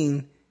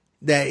mean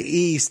that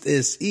east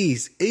is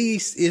east.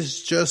 East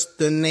is just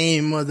the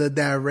name of the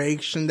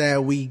direction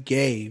that we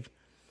gave.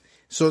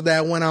 So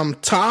that when I'm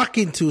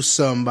talking to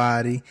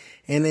somebody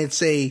and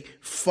it's a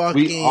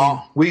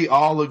fucking... We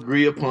all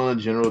agree upon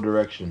general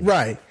direction.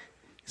 Right.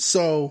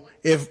 So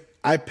if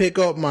I pick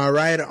up my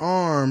right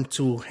arm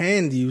to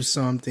hand you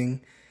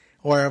something,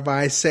 or if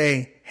I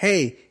say,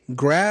 hey,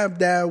 grab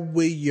that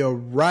with your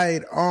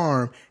right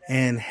arm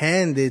and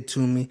hand it to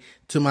me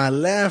to my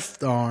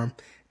left arm.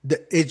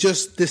 It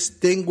just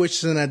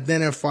distinguishes and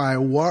identifies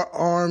what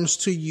arms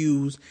to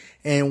use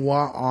and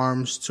what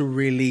arms to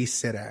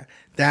release it at.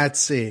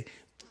 That's it.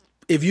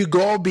 If you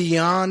go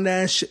beyond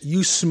that,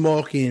 you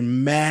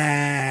smoking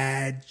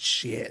mad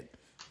shit.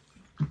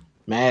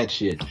 Mad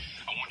shit. I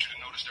want you to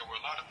notice there were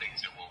a lot of things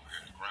that were over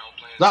here. Ground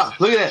plan. Doc,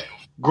 look at that.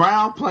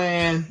 Ground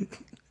plan.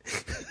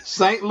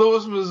 St.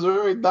 Louis,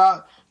 Missouri.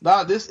 Doc,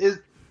 this is.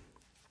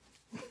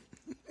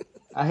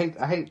 I hate.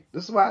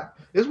 This is why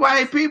I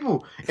hate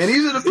people. And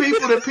these are the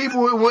people that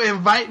people will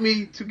invite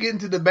me to get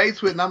into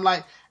debates with. And I'm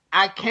like,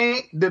 I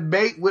can't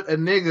debate with a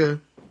nigga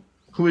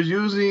who is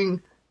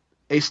using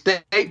a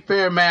state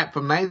fair map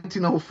from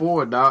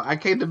 1904, dog. I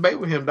can't debate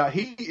with him, dog.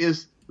 He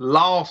is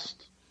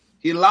lost.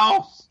 He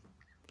lost.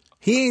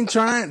 He ain't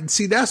trying.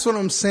 See, that's what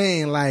I'm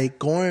saying. Like,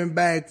 going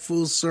back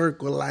full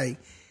circle, like,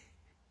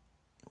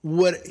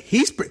 what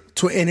he's,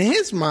 in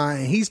his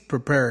mind, he's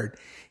prepared.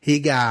 He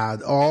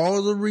got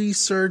all the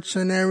research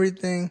and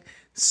everything.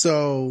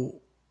 So,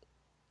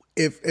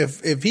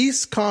 if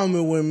he's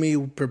coming with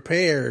me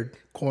prepared,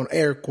 quote,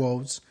 air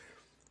quotes,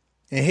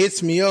 and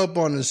hits me up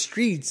on the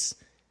streets,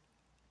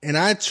 and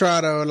I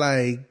try to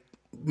like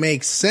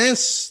make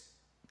sense,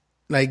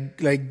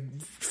 like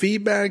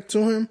feedback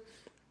to him,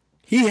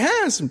 he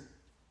has,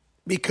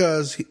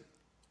 because he,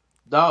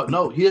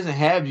 no, he doesn't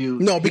have you.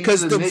 No,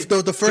 because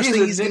the first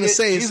thing he's gonna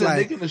say is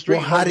like,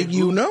 well, how do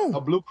you know?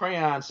 A blue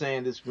crayon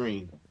saying this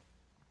green.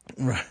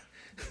 Right.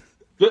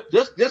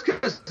 Just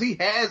because he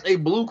has a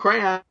blue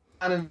crayon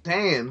in his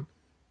hand,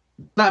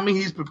 does not mean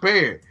he's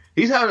prepared.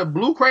 He's having a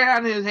blue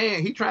crayon in his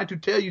hand. He's trying to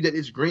tell you that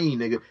it's green,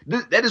 nigga.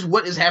 That is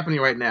what is happening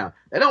right now.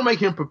 That don't make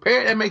him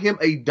prepared. That make him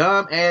a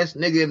dumb ass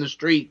nigga in the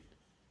street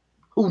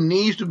who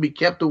needs to be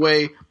kept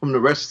away from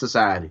the rest of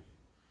society.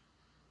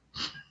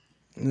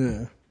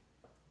 Yeah.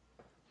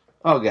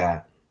 Oh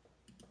God.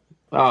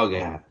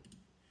 Yeah,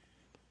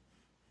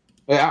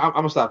 I'm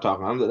gonna stop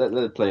talking. Let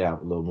it play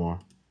out a little more.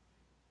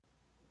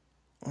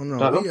 Oh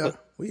no,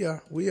 we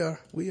are. Why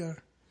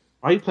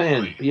are you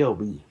playing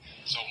B.O.B.?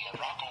 So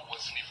Morocco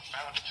wasn't even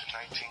founded until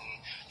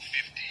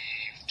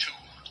 1952.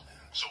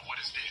 So what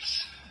is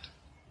this?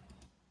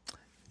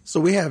 So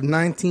we have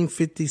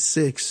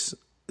 1956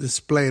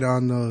 displayed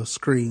on the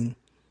screen,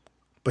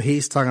 but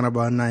he's talking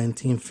about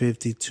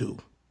 1952.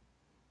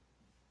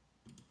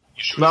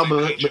 No,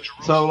 but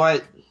so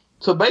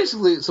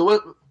basically, so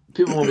what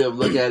people won't be able to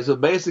look at it. So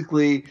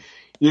basically,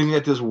 you can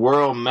get this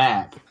world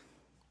map.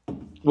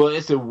 Well,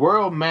 it's a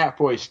world map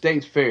for a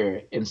state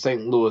fair in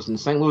St. Louis. In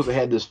St. Louis, they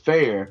had this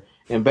fair,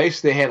 and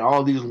basically they had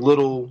all these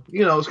little,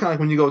 it's kind of like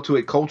when you go to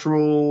a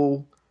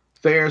cultural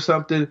fair or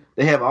something,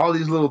 they have all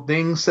these little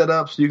things set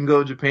up so you can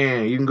go to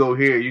Japan, you can go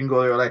here, you can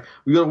go there. Like,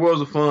 we go to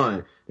Worlds of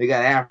Fun. They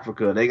got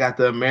Africa, they got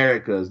the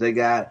Americas, they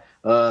got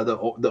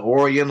the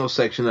Oriental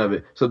section of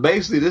it. So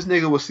basically, this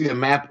nigga will see a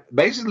map.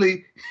 This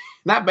nigga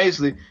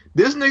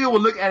will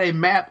look at a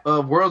map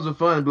of Worlds of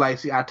Fun and be like,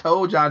 see, I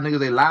told y'all niggas,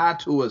 they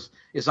lied to us.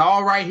 It's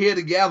all right here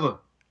together.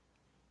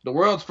 The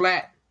world's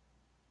flat.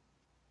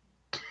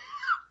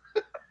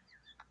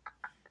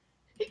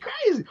 He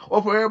crazy.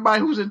 Or for everybody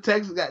who's in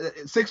Texas, got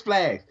Six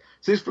Flags.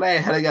 Six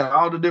Flags, how they got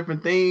all the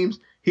different themes.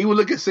 He would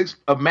look at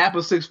a map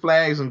of Six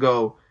Flags and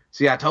go,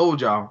 see, I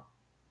told y'all.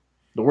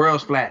 The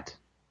world's flat.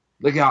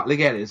 Look at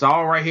it. It's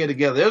all right here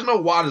together. There's no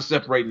water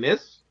separating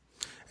this.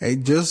 Hey,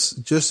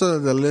 just so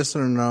the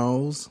listener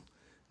knows,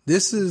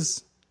 this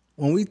is,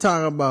 when we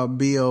talk about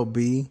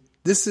B.O.B.,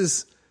 this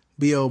is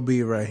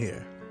B.O.B. right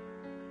here.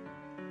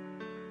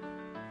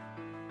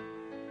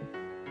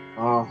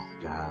 Oh,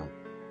 God.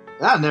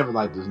 I never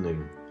liked this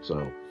nigga,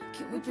 so.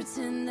 Can we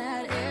pretend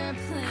that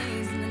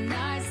airplanes in the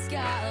night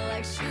sky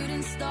like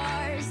shooting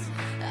stars?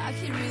 I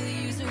could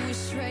really use a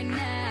wish right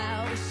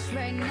now, wish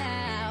right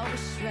now,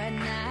 wish right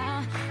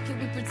now. Can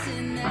we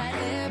pretend that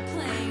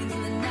airplanes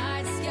in the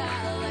night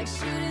sky like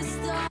shooting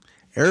stars?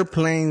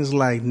 Airplanes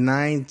like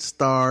night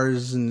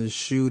stars in the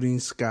shooting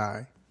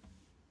sky.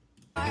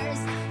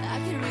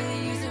 I could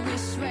really use a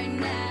wish right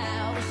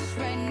now, wish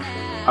right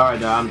now. All right,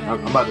 now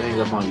I'm about to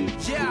hang up on you.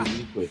 Yeah.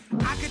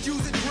 I could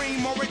use a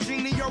dream or a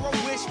genie or a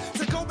wish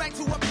to go back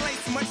to a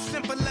place much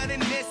simpler than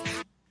this.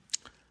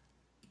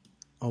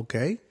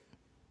 Okay.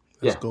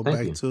 Let's go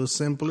back to a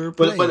simpler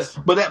place.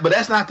 But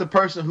that's not the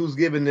person who's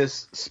giving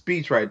this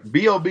speech, right?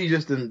 B.O.B.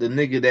 just the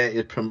nigga that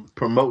is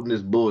promoting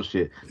this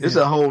bullshit. This is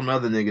a whole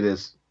nother nigga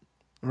that's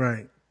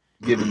right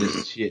giving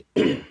this shit.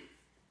 Ancient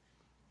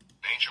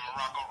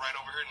Morocco right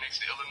over here next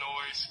to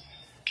Illinois.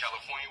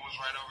 California was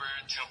right over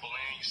here. Temple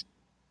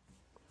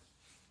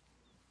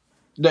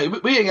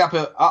Inn. We ain't got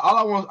to. All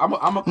I want. I'm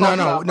gonna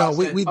close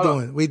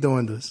we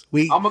doing this.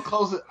 I'm gonna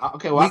close it.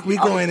 Okay, well, we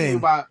going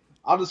in.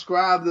 I'll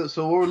describe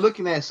so what we're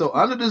looking at. So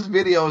under this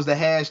video is the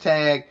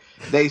hashtag.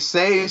 They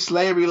say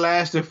slavery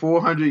lasted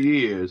 400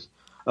 years.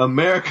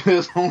 America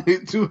is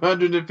only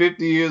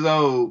 250 years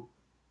old.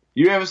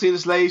 You ever see the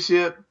slave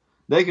ship?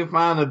 They can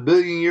find a 1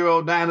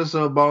 billion-year-old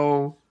dinosaur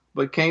bone,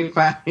 but can't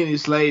find any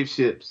slave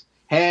ships.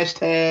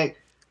 Hashtag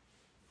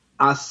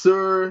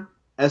Asir,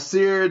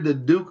 the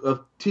Duke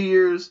of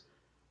Tears.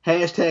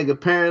 Hashtag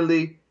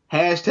apparently.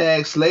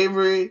 Hashtag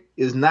slavery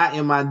is not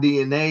in my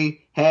DNA.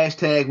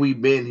 Hashtag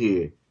we've been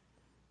here.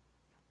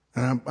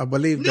 I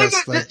believe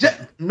that's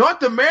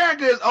North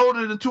America is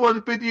older than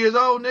 250 years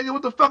old, nigga.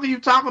 What the fuck are you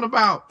talking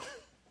about?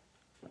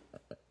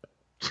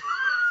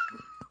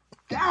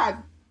 God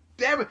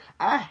damn it.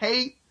 I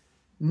hate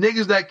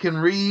niggas that can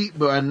read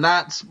but are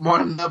not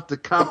smart enough to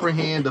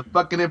comprehend the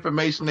fucking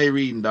information they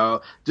reading,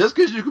 dog. Just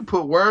because you can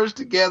put words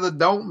together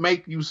don't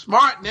make you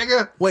smart,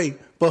 nigga. Wait,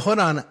 but hold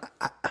on.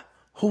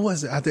 Who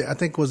was it? I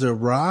think was it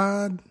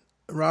Rod?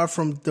 Rod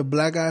from the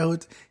Black Guy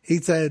Hood. He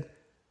said,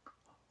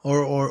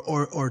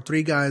 or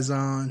three guys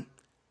on.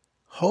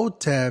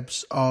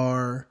 Hoteps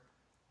are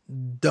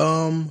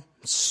dumb,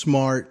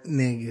 smart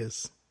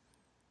niggas,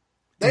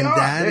 and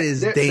that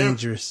is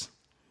dangerous.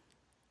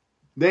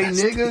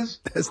 That's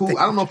niggas who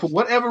I don't know for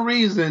whatever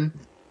reason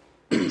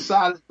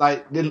decided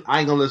like I ain't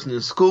gonna listen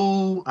to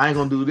school. I ain't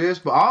gonna do this.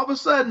 But all of a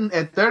sudden,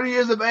 at 30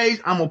 years of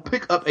age, I'm gonna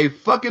pick up a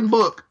fucking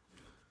book.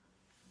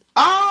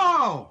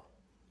 Oh,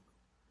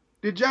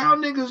 did y'all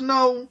niggas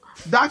know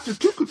Dr.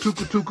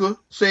 Tuka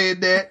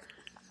said that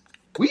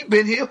we've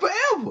been here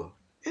forever?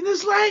 And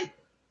it's like,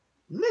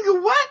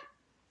 nigga, what?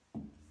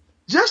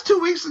 Just 2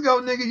 weeks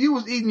ago, nigga, you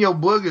was eating your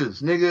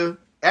boogers, nigga,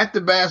 at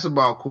the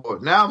basketball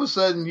court. Now all of a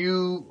sudden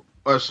you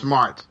are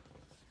smart.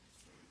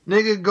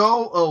 Nigga,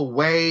 go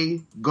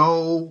away.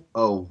 Go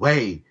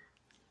away.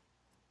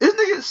 This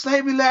nigga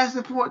slavery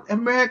lasted for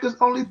America's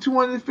only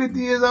 250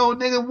 years old,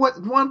 nigga. What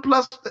 1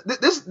 plus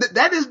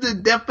that is the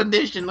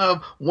definition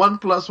of 1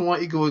 +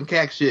 1 =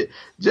 cack shit.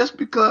 Just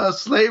because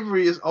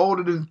slavery is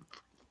older than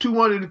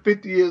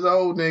 250 years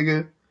old,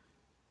 nigga,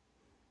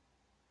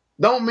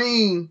 don't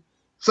mean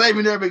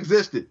slavery never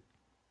existed.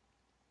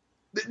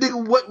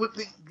 Nigga, what would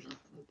the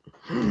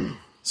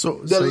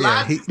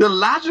the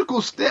logical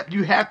step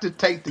you have to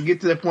take to get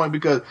to that point,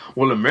 because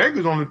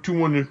America's only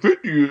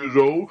 250 years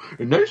old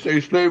and they say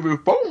slavery is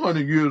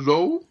 400 years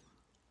old.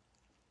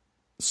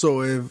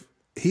 So if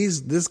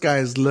this guy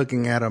is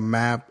looking at a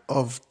map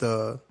of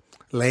the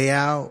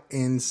layout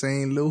in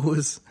St.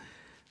 Louis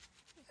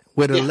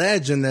with a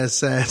legend that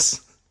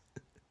says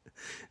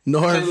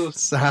north,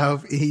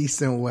 south,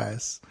 east, and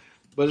west.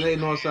 But it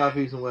ain't north, south,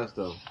 east, and west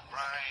though.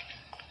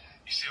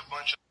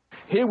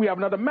 Here we have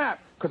another map,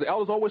 because the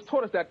elders always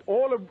taught us that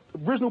all the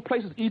original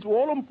places,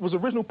 all of them was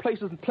original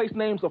places and place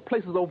names of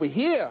places over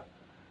here,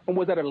 and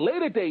was at a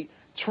later date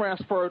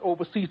transferred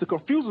overseas to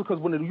confuse us, because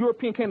when the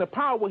European came to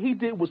power, what he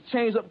did was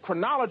change up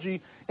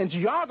chronology and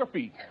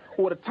geography,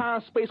 or the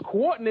time-space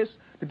coordinates,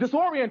 to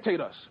disorientate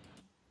us.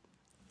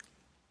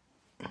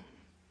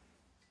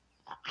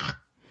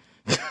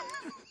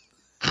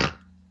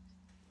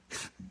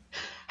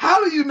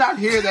 How do you not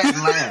hear that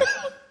and laugh?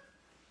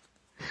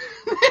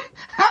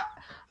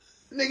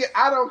 Nigga,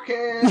 I don't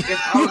care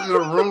if I was in a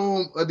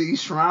room of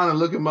these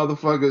shrine-looking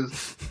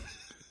motherfuckers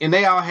and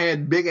they all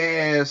had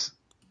big-ass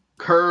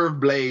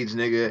curved blades,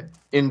 nigga,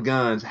 and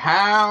guns.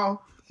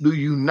 How do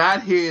you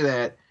not hear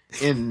that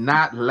and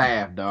not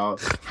laugh,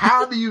 dog?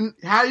 How do you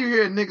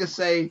hear a nigga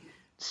say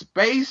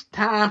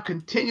space-time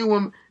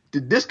continuum to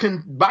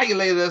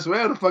discombobulate us,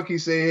 whatever the fuck he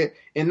said,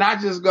 and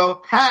not just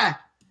go, ha!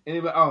 And he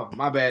be like, oh,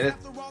 my bad.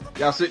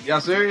 Y'all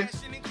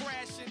serious?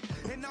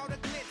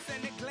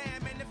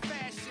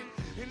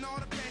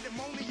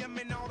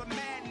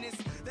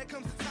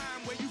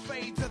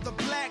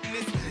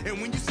 And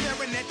when you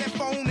staring at that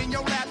phone in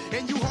your lap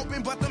and you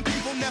hoping but them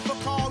people never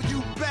call you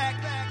back.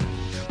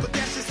 But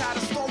that's just how the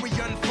story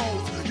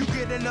unfolds. You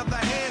get another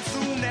hand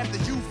soon after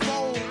you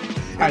fold.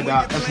 All right,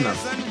 dog, that's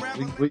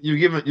enough.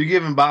 You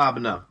giving Bob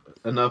enough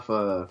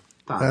time.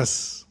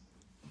 That's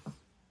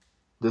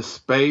the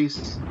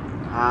space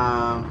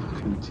time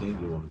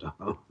continuum,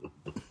 dog.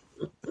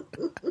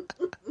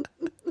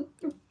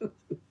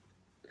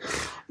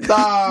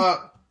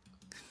 Dog.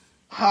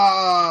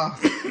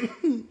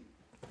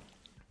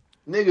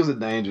 Niggas are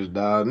dangerous,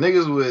 dog.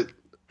 Niggas with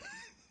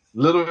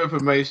little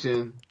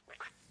information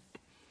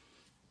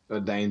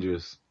are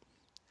dangerous.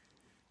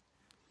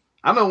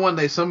 I know one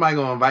day somebody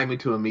gonna invite me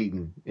to a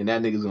meeting and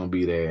that nigga's gonna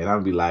be there and I'm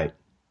gonna be like,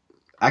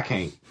 I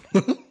can't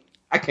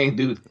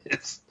do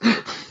this.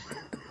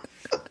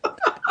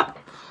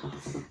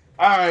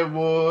 Alright,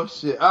 boy,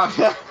 shit.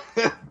 Okay.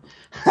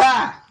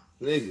 Ha!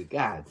 Nigga,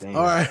 god damn.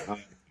 Alright. Oh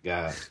my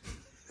god.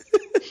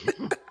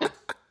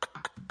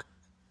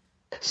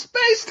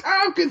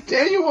 Space-time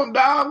continuum,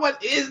 dog.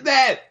 What is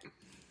that?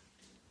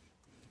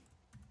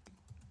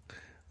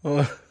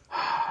 Oh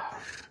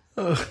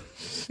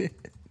shit.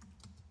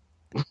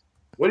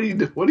 What are you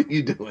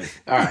doing?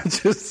 All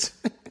right.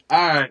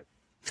 All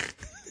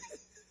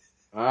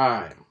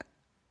right.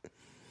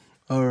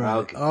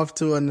 Okay. Off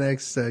to our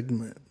next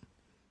segment.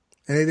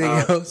 Anything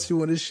else you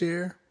want to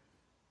share?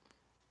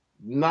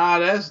 Nah,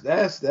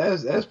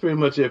 that's pretty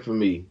much it for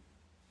me.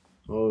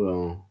 Hold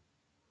on.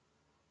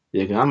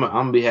 Yeah, cause I'm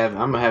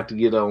gonna have to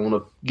get on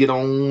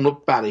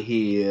up out of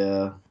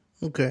here.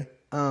 Okay.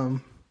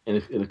 In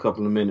a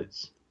couple of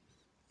minutes.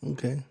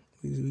 Okay.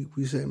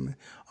 We say, man.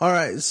 All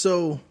right.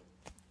 So,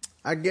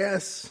 I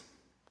guess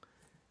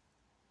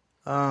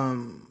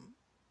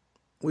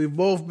we've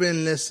both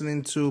been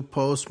listening to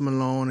Post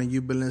Malone, and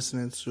you've been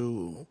listening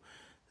to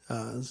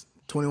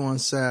 21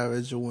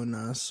 Savage or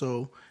whatnot.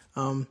 So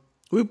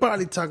we'll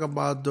probably talk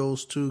about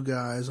those two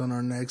guys on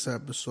our next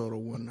episode or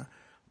whatnot.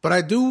 But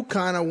I do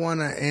kind of want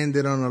to end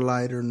it on a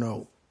lighter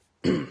note.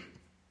 That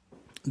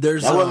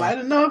was light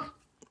enough?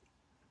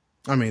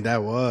 I mean,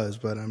 that was,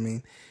 but I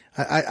mean,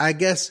 I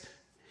guess,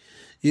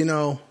 you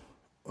know,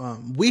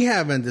 we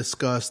haven't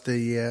discussed it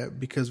yet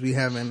because we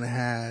haven't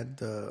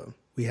had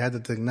we had the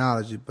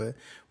technology, but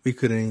we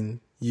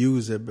couldn't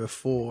use it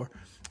before.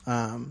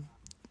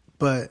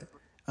 But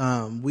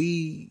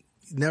we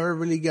never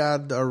really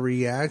got a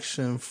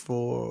reaction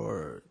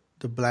for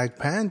the Black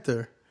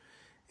Panther,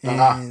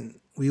 and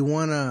we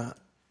wanna.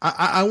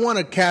 I want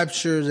to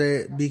capture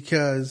that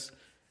because.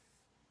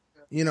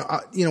 You know,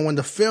 when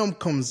the film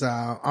comes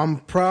out, I'm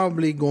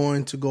probably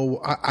going to go.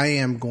 I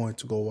am going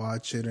to go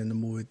watch it in the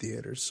movie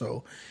theater.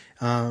 So,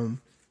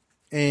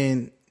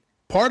 and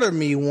part of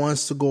me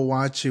wants to go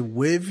watch it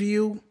with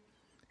you,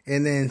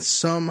 and then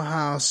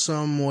somehow,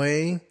 some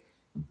way,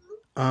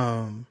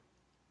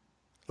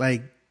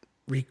 like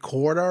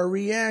record our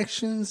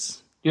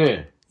reactions.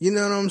 Yeah, you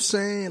know what I'm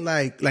saying?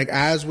 Like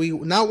as we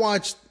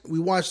watch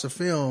the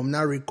film,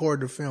 not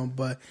record the film,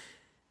 but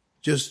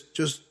just.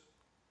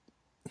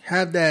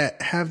 Have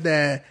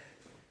that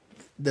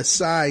the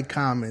side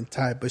comment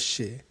type of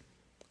shit,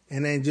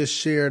 and then just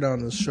share it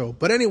on the show.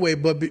 But anyway,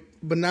 but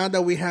now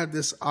that we have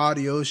this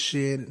audio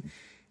shit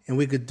and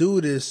we could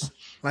do this,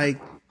 like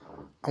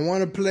I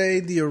want to play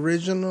the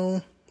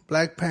original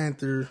Black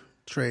Panther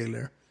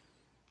trailer,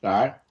 all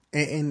right,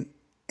 and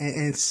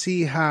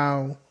see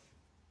how,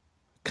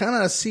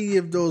 kind of see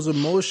if those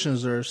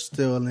emotions are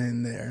still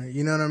in there.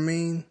 You know what I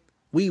mean?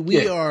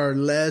 We are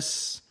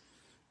less.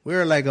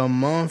 We're like a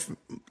month,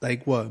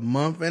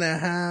 month and a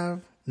half?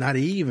 Not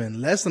even,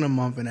 less than a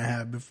month and a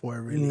half before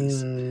it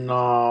releases.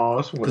 No,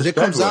 that's because it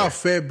comes out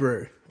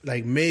February,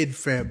 like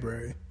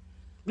mid-February.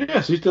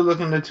 Yes, you're still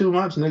looking at 2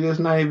 months, nigga. It's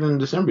not even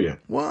December yet.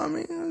 Well, I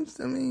mean, I'm just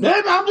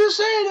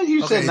saying that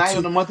you said not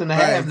even a month and a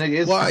half,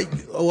 nigga.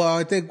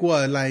 I think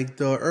like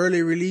the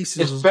early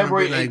releases it's was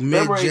February, gonna be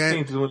like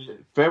mid-Jan.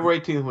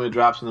 February 18th when it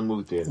drops in the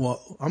movie theater.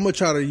 Well, I'm gonna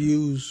try to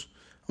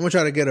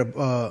get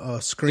a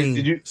screen.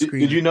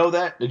 Did you know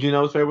that? Did you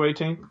know it's February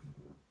 18th?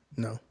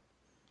 No.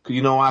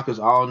 You know why? Because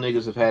all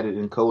niggas have had it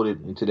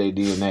encoded into their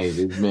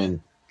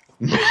DNA.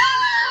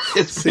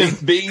 It's been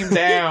beamed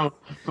down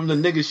from the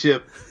nigga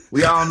ship.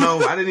 We all know.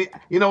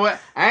 You know what?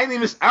 I don't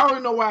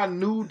even know why I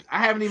knew. I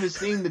haven't even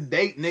seen the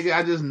date, nigga.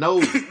 I just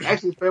know.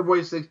 Actually, it's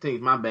February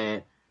 16th. My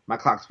bad. My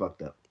clock's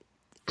fucked up.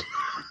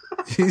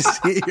 You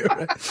see?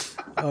 Right.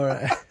 All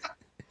right.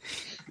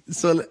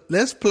 So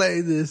let's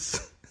play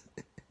this.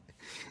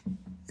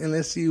 And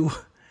let's see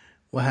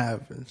what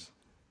happens.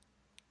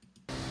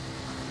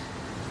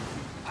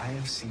 I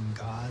have seen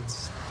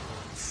gods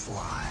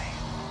fly.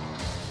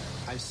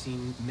 I've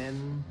seen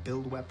men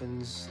build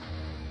weapons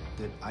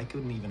that I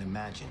couldn't even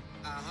imagine.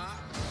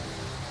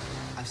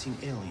 I've seen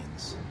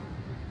aliens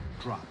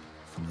drop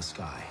from the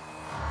sky.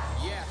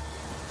 Yeah.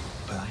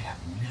 But I have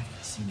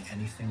never seen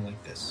anything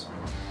like this.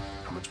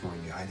 How much more are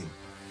you hiding?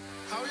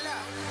 Hold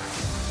up.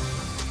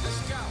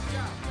 Let's go.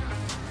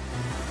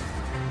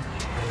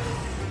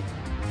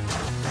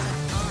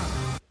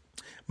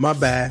 My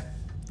bad.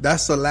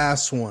 That's the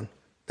last one.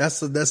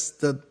 That's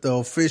the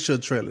official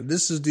trailer.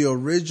 This is the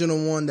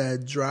original one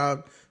that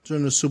dropped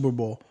during the Super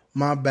Bowl.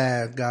 My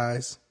bad,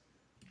 guys.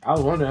 I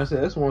was wondering. I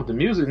said, that's one with the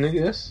music,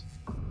 nigga.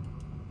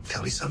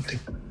 Tell me something.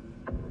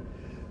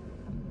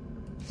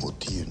 What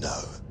do you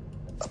know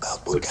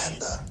about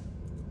Wakanda?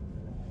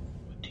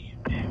 What do you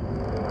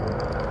know?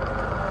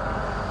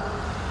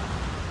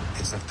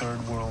 It's a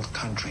third world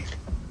country.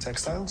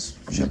 Textiles,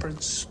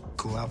 shepherds,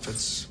 cool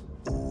outfits,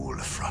 all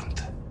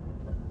front.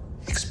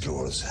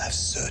 Explorers have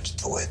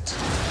searched for it.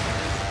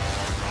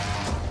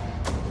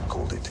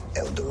 Called it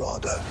El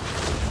Dorado.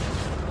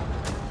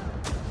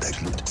 They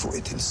looked for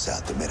it in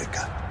South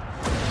America.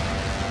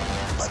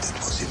 But it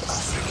was in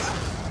Africa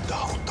the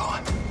whole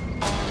time.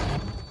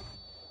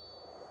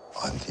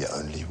 I'm the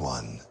only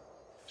one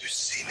who's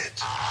seen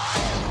it.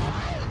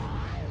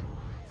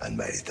 And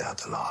made it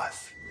out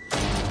alive.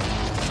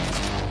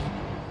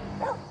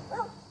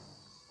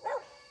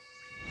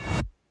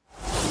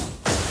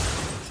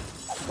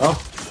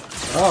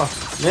 Oh,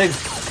 nigga.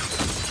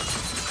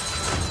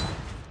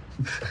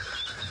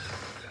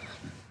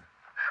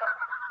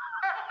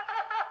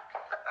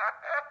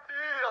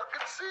 I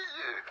can see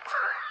you.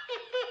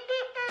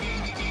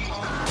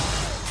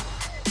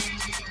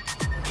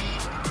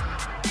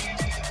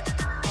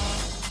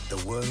 The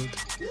world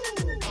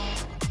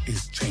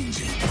is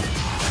changing.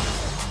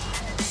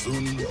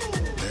 Soon,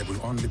 there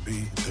will only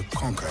be the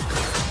conquered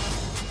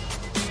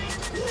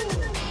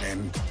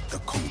and the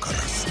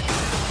conquerors.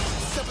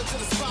 Step into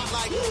the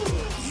spotlight.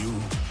 You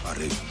are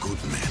a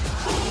good man.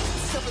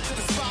 Step into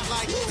the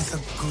spotlight. With a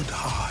good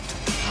heart.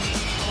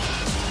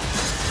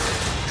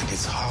 And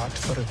it's hard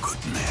for a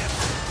good man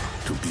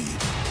to be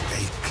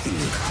a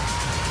king.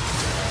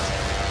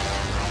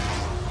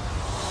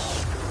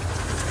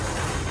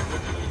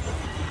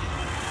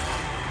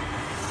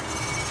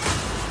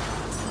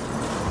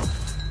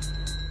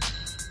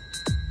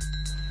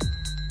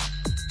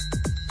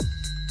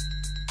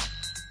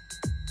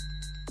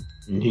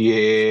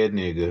 Yeah,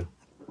 nigga.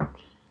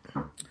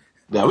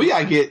 Now we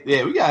gotta get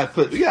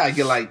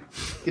the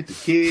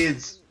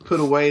kids put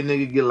away,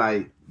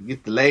 nigga.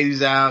 Get the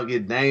ladies out,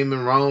 get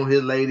Damon Rome,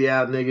 his lady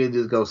out, nigga.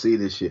 Just go see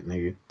this shit,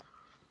 nigga.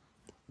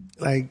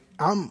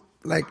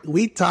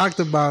 We talked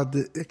about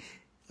the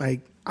I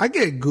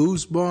get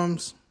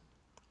goosebumps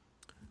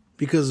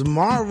because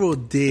Marvel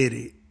did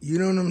it. You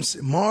know what I'm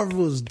saying?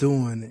 Marvel's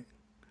doing it.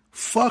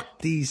 Fuck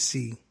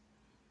DC.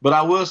 But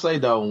I will say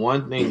though,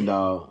 one thing,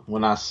 dog.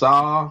 When I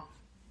saw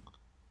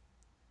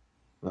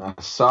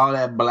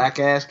that black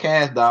ass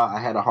cast, dog,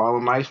 I had a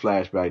Harlem Nights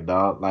flashback,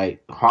 dog.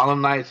 Like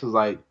Harlem Nights is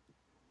like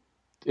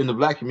in the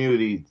black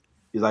community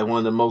is like one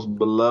of the most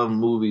beloved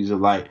movies of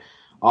like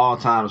all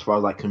time as far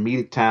as like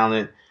comedic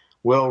talent,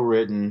 well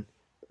written,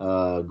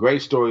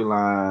 great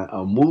storyline,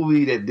 a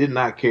movie that did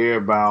not care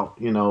about,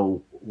 you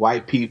know,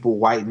 white people,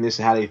 whiteness,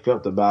 and how they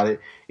felt about it,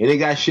 and it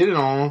got shitted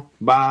on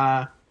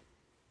by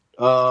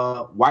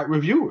white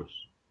reviewers.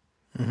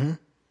 Mm-hmm.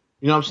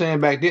 You know what I'm saying?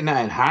 Back then,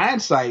 now in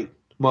hindsight,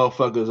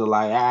 motherfuckers are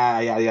like,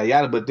 yada, yada,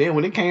 yada. But then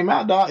when it came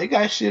out, dog, it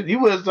got shit. It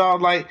was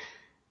like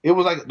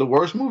the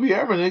worst movie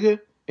ever, nigga.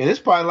 And it's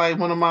probably like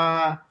one of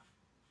my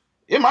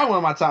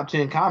top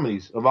 10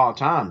 comedies of all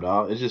time,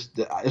 dog.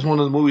 It's one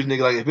of the movies,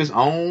 nigga, like if it's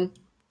on,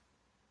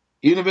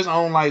 even if it's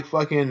on like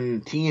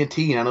fucking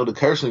TNT, and I know the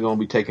cursing is gonna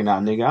be taken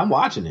out, nigga, I'm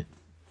watching it.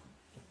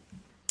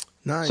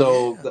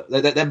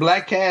 That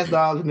black cast,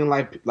 dog, and then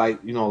like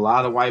you know, a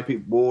lot of white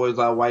people,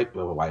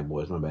 white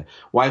boys, my bad,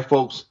 white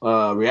folks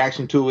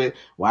reaction to it.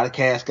 Why the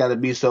cast got to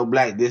be so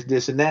black?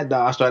 This, and that,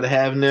 dog. I started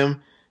having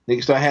them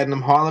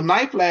Harlem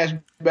Night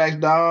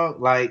flashbacks,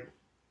 dog. Like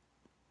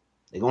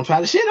they gonna try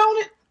to shit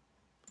on it.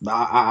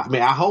 I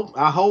mean, I hope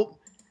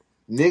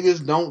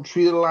niggas don't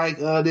treat it like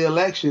the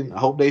election. I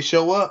hope they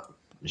show up,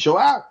 show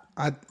out.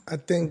 I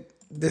think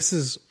this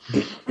is.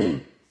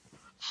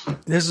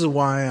 This is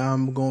why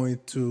I'm going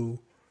to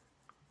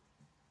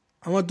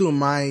do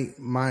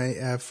my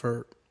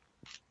effort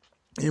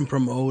in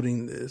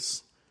promoting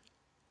this,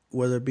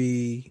 whether it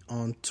be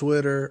on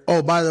Twitter.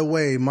 Oh, by the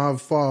way, my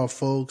fault,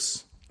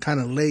 folks. Kind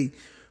of late.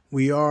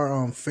 We are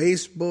on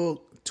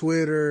Facebook,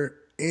 Twitter,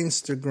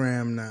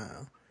 Instagram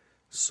now.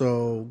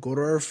 So go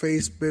to our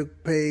Facebook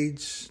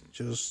page.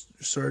 Just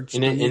search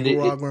and then, the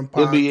Nicaraguan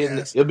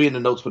podcast. It'll be in the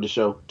notes for the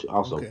show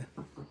also. Okay.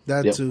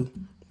 That too.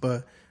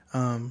 But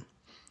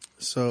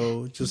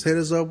so just hit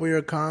us up with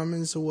your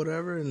comments or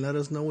whatever and let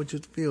us know what you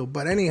feel.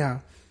 But anyhow,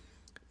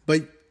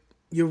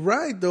 you're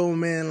right though,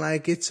 man.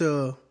 Like it's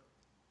a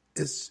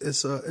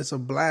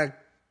black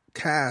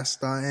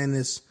cast,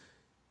 and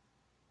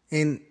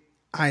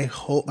I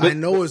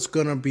know it's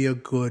gonna be a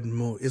good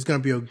movie. It's gonna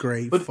be a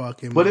great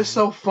fucking movie. But it's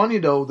so funny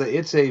though that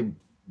it's a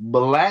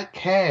black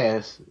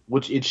cast,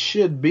 which it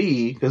should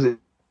be because it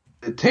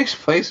takes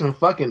place in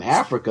fucking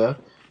Africa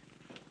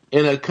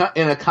in a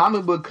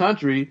comic book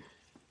country.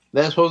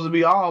 That's supposed to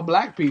be all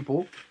black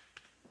people.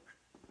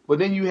 But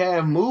then you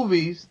have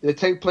movies that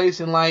take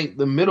place in like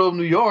the middle of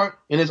New York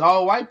and it's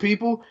all white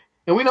people.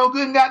 And we know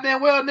good and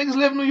goddamn well niggas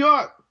live in New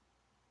York.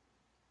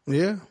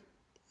 Yeah.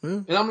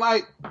 And I'm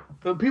like,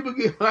 people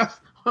get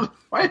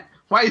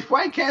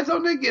white cats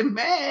on there get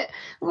mad.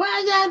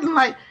 Why y'all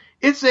like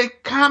it's a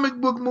comic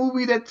book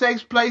movie that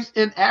takes place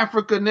in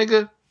Africa,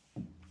 nigga.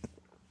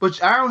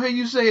 But I don't hear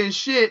you saying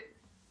shit.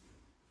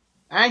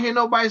 I ain't hear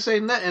nobody say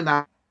nothing.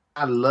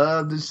 I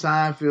love the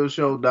Seinfeld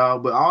show,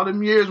 dog, but all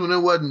them years when there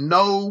wasn't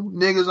no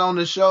niggas on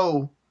the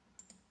show,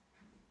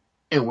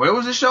 and where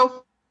was the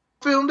show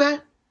filmed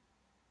at?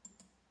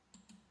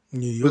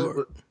 New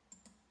York.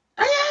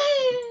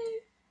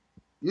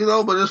 You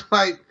know, but it's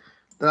like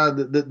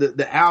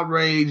the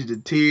outrage, the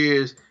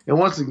tears, and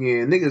once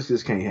again, niggas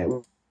just can't have.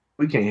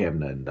 We can't have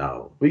nothing,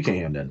 dog. We can't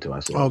have nothing to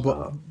ourselves.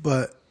 Oh,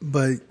 but.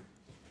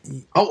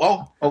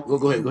 Go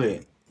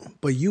ahead.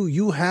 But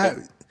you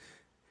have.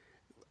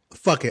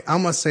 Fuck it.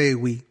 I'm gonna say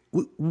we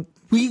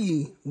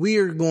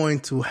are going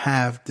to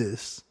have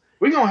this.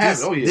 We're gonna have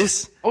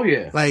it. Oh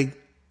yeah. Like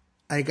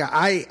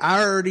I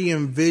already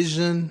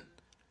envision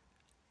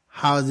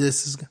how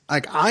this is.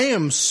 Like I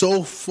am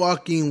so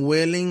fucking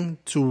willing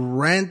to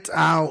rent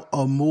out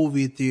a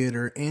movie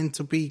theater in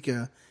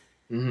Topeka,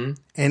 and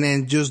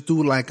then just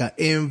do like an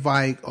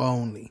invite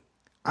only.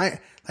 I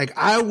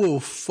will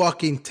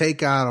fucking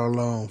take out a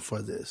loan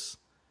for this,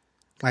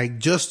 like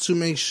just to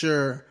make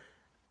sure,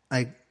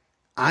 like.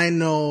 I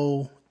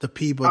know the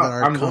people that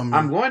are coming.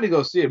 I'm going to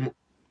go see it.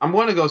 I'm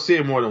going to go see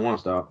it more than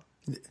once, dog.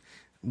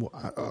 Well,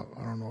 I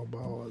don't know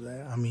about all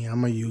that. I mean,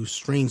 I'm gonna use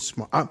Stream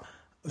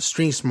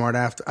Smart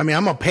after. I mean,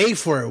 I'm gonna pay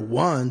for it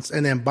once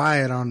and then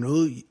buy it on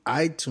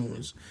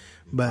iTunes.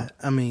 But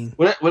I mean,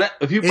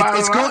 if you buy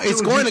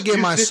it's going to get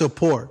my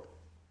support.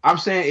 I'm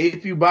saying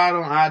if you buy it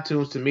on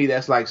iTunes, to me,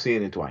 that's like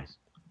seeing it twice.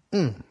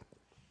 Oh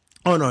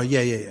no,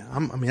 yeah.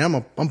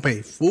 I'm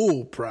paying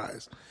full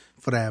price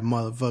for that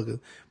motherfucker.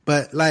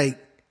 But like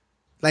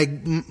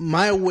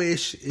my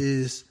wish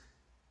is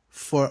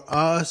for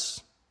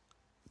us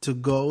to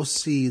go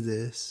see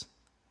this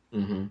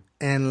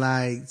and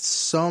like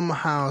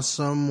somehow,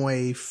 some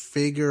way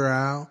figure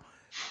out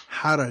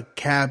how to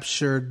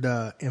capture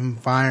the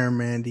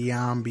environment, the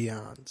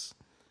ambiance.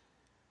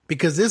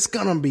 Because it's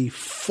gonna be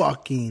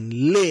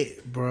fucking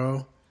lit,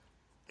 bro.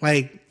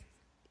 Like,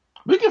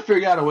 we can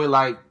figure out a way.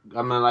 Like,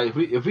 I mean, like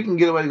if we can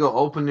get a way to go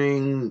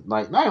opening,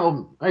 like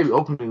maybe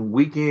opening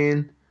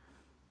weekend,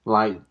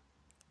 like,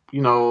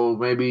 you know,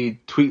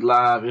 maybe tweet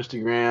live,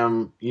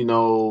 Instagram, you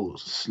know,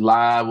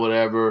 live,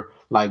 whatever.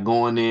 Like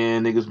going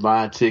in, niggas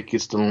buying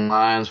tickets, the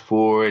lines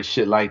for it,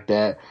 shit like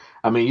that.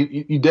 I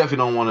mean, you definitely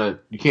don't want to.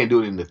 You can't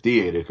do it in the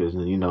theater because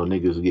you know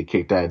niggas will get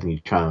kicked out and you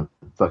trying to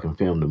fucking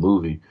film the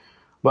movie.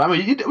 But I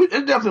mean,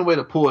 there's definitely a way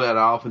to pull that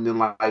off, and then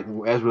like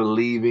as we're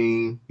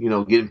leaving, you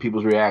know, getting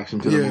people's reaction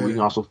to the movie, we can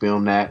also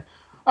film that.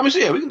 I mean, so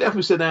yeah, we can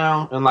definitely sit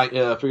down and like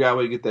figure out a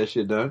way to get that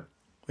shit done.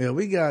 Yeah,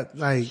 we got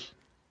like,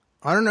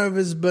 I don't know if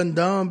it's been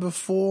done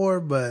before,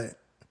 but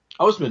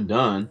it's been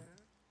done.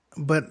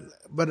 But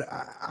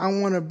I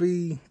want to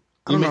be.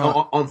 You mean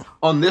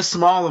on this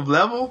small of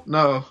level?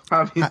 No,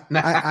 probably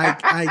not.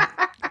 I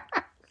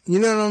you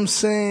know what I'm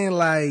saying?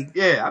 Like,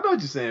 yeah, I know what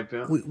you're saying,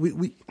 Phil.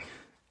 We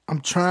I'm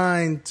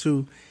trying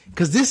to,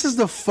 because this is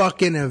the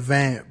fucking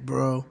event,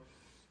 bro.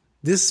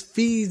 This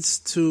feeds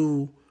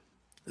to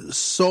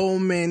so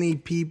many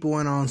people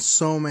and on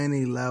so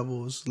many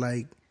levels.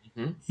 Like,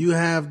 you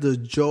have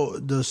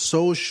the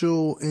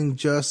social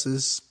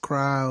injustice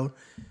crowd,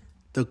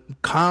 the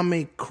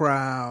comic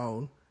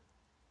crowd,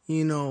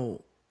 you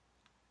know,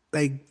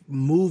 like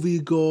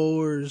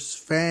moviegoers,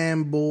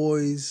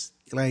 fanboys,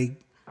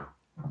 like,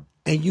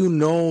 and you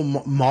know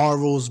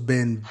Marvel's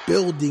been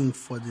building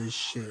for this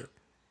shit.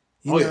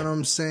 You know what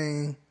I'm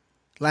saying?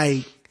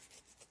 Like,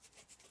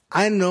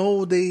 I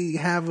know they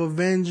have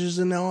Avengers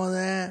and all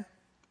that,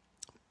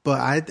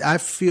 but I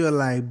feel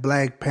like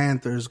Black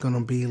Panther is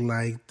gonna be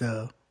like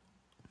the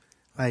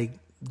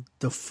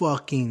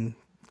fucking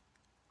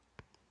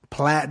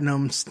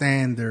platinum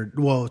standard,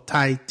 well,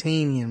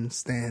 titanium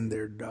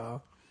standard,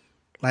 dog.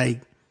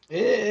 Like, I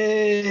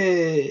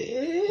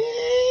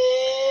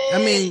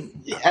mean,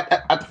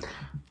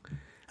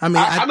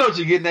 I know what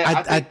you're getting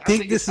at. I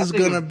think this is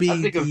gonna be.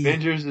 I think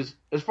Avengers is,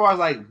 as far as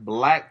like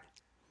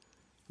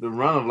the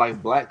run of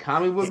like black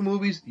comic book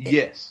movies.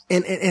 Yes,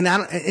 and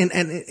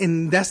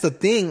that's the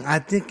thing. I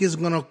think it's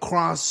gonna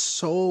cross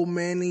so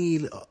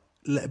many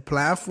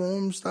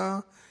platforms,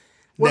 though.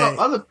 Well,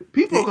 other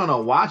people are gonna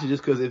watch it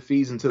just because it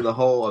feeds into the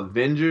whole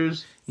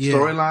Avengers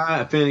storyline,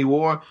 Infinity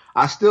War.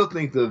 I still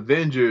think the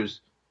Avengers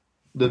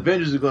are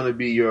gonna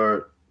be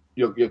your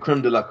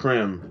creme de la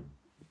creme.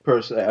 Per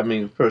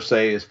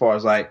se, as far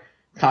as like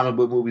comic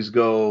book movies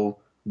go,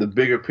 the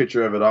bigger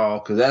picture of it all,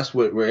 because that's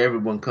where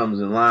everyone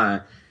comes in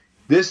line.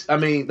 This, I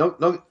mean,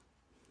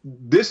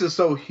 this is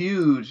so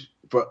huge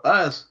for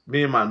us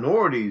being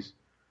minorities.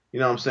 You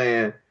know what I'm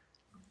saying?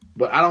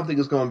 But I don't think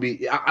it's going to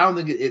be. I don't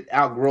think it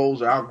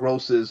outgrows or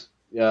outgrosses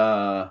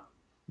the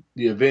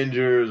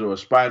Avengers or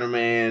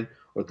Spider-Man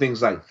or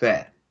things like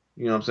that.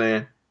 You know what I'm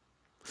saying?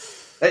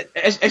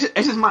 It's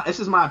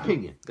just my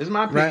opinion. It's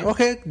my opinion. Right.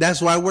 Okay.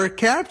 That's why we're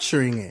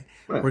capturing it.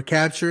 Right. We're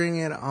capturing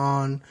it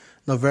on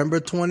November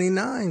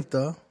 29th,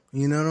 though.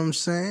 You know what I'm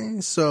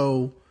saying?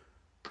 So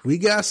we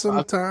got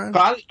some time.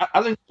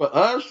 I think for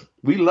us,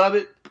 we love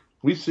it.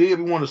 We see it.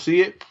 We want to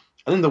see it.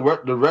 I think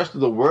the rest of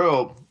the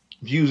world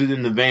views it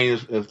in the vein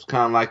as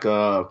kind of like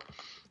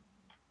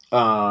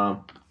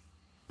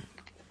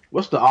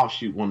what's the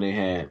offshoot one they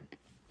had?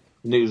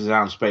 Niggas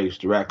out in space,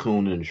 the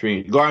raccoon and the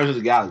tree. Guardians of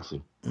the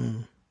Galaxy.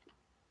 Mm.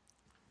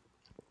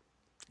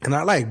 And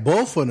I like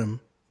both of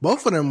them.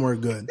 Both of them were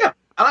good. Yeah,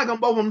 I like them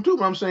both of them too.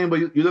 But I'm saying, but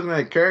you're looking at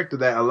a character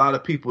that a lot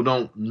of people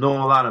don't know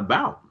a lot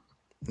about.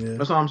 Yeah,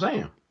 that's what I'm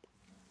saying.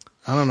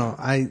 I don't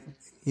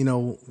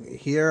know.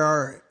 Here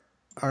are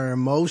our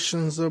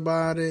emotions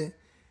about it,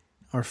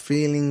 our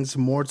feelings,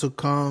 more to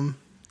come.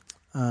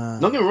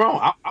 Don't get me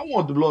wrong. I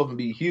want the blow up and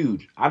be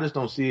huge. I just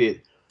don't see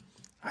it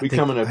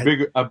becoming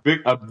a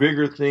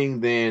bigger thing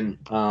than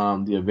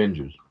the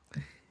Avengers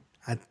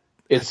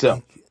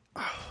itself.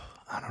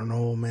 I don't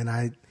know,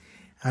 man.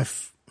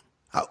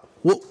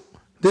 Well,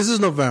 this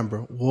is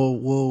November.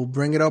 We'll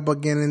bring it up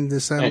again in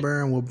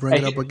December, and we'll bring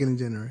it up again in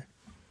January.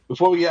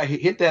 Before we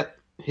hit that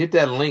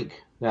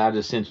link that I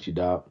just sent you,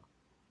 dog.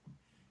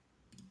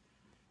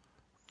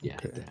 Yeah,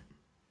 okay. Hit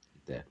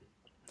that.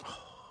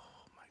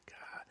 Oh my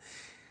god!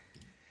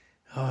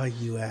 Oh,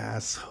 you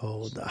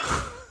asshole, dog.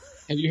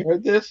 Have you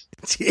heard this?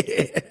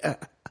 Yeah.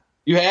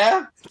 You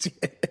have?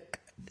 Yeah.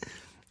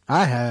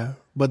 I have,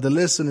 but the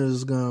listeners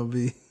is gonna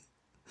be.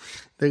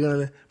 They're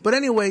gonna, but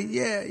anyway,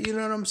 yeah, you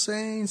know what I'm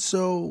saying.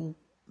 So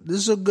this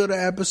is a good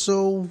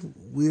episode.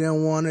 We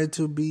didn't want it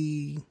to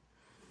be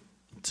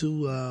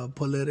too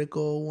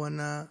political or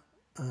whatnot.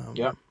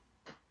 Yep.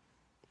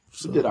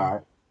 So, we did all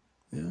right.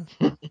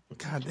 Yeah.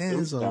 God damn,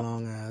 this is a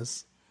long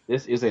ass.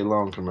 This is a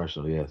long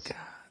commercial. Yes. God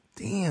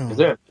damn. Is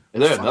there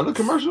another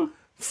commercial?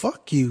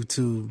 Fuck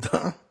YouTube,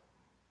 dog.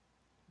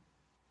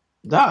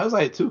 Nah, it's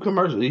like 2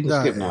 commercials. You can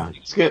skip now. You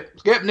can skip,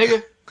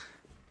 nigga.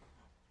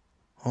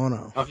 Hold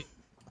on. Okay.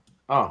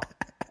 Oh.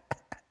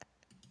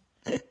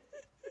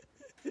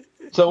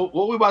 So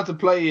what we're about to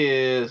play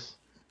is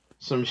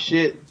some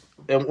shit.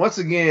 And once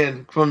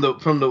again, from the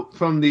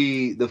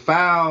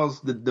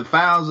files, the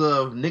files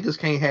of niggas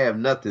can't have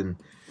nothing,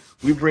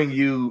 we bring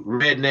you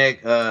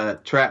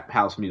redneck trap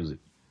house music.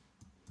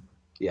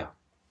 Yeah.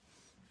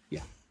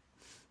 Yeah.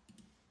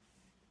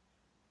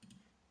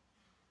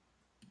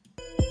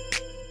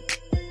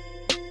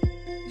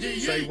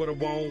 Say what I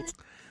want.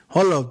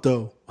 Hold up,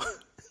 though.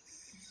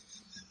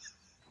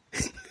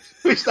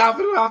 We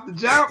stopping it off the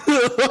jump.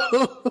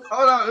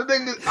 Hold on,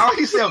 nigga. All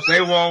he said,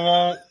 say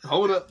won't.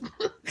 Hold up.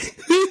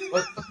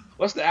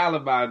 What's the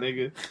alibi,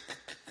 nigga?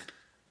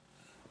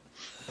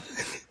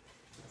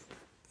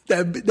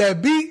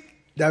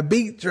 That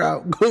beat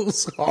drop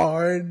goes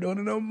hard.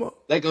 No more.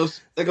 That goes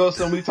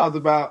something we talked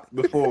about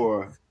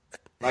before.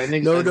 Like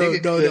nigga,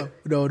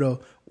 No.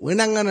 We're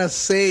not gonna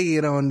say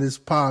it on this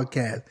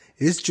podcast.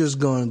 It's just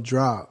gonna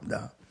drop,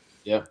 though.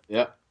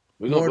 Yep.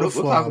 We'll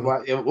talk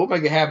about it. We'll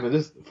make it happen.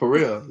 This for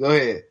real. Go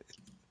ahead.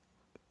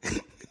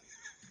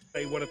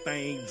 Say what a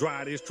thing,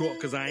 dry this truck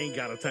because I ain't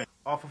got a tank.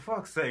 Oh, for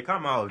fuck's sake,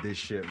 I'm out of this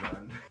shit,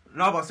 man.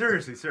 No, but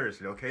seriously,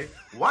 okay?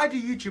 Why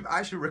do YouTube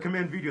actually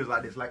recommend videos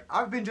like this? Like,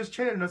 I've been just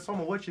chilling in the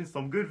summer watching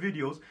some good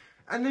videos,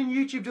 and then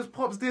YouTube just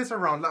pops this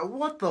around. Like,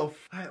 what the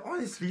like,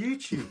 honestly,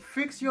 YouTube,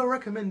 fix your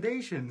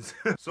recommendations.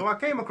 So I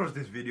came across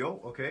this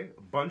video, okay?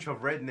 A bunch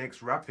of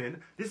rednecks rapping.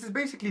 This is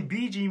basically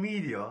BG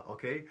Media,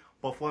 okay?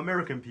 But for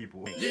American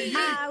people.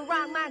 I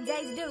rock my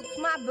Daisy Dukes,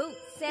 my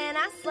boots, and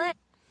I slay.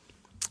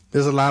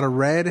 There's a lot of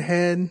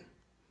redhead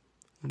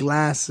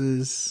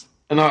glasses.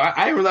 No,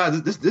 I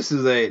realize this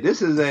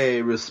is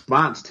a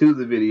response to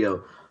the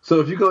video. So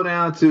if you go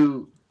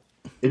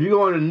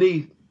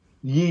underneath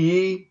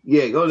Yee,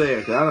 yeah, go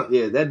there.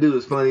 That dude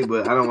is funny,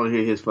 but I don't want to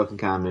hear his fucking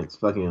comments.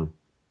 Fuck him.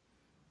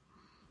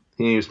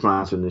 He ain't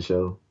sponsoring the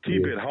show.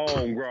 Keep it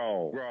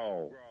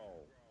homegrown.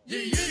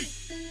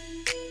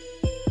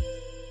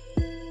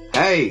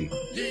 Hey,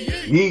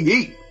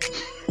 Yee.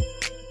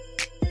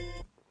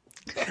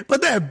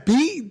 But that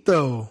beat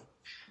though.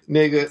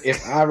 Nigga,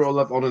 if I roll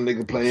up on a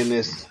nigga playing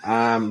this,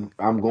 I'm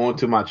going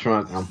to my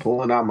trunk. I'm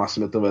pulling out my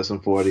Smith & Wesson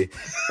 40,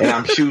 and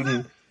I'm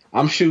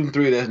shooting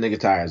 3 of that nigga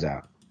tires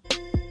out.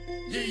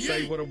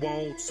 Say what I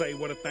want, say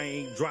what a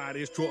thing, dry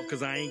this truck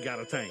because I ain't got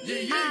a tank.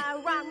 I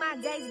rock my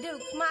Daisy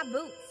Dukes, my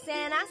boots,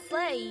 and I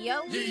slay,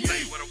 yo.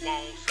 Say what I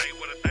want, say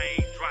what a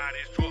thing, dry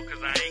this truck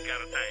because I ain't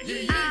got a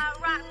tank. I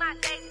rock my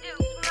Daisy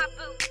Dukes, my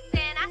boots,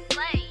 and I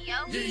slay, yo.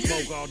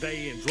 Smoke all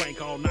day and drink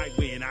all night.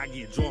 When I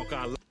get drunk,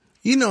 I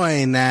You know, I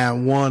ain't not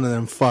one of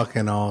them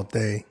fucking all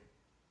day.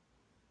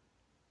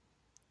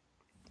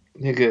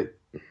 Nigga,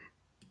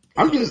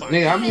 I'm just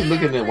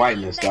looking at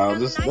whiteness, dog.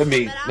 Just let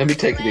me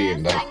take it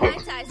in,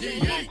 dog.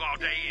 smoke all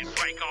day and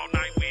drink all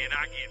night. When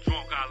I get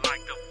drunk, I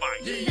like to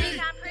fight.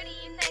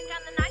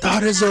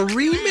 Thought it's a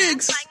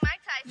remix.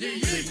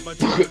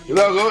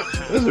 Logan,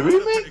 there's a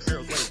remix?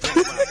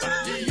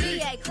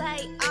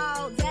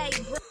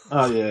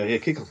 Oh yeah,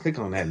 click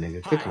on that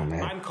nigga. Click on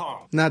that.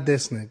 Not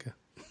this nigga.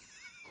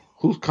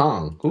 Who's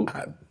Kong? Who?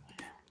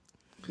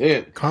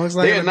 Kong's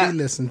not gonna be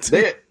listened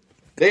to.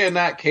 They are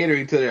not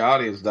catering to their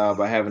audience, dog,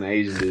 by having an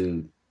Asian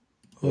dude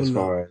as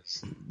far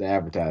as the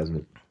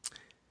advertisement.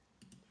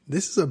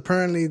 This is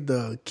apparently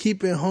the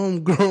Keep It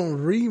Homegrown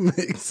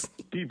remix.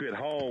 Keep it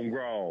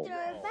homegrown.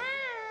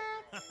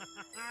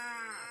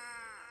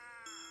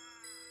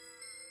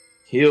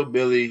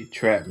 Hillbilly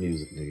trap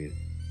music, nigga.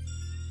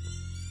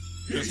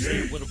 Done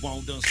said what I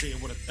want, done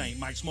said what I think.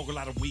 Might smoke a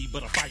lot of weed,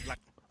 but I fight like.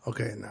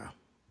 Okay, no,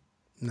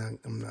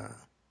 I'm not.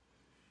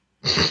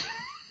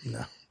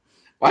 No.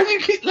 Why'd you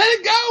let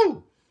it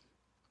go?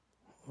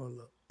 Hold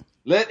up.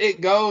 Let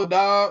it go,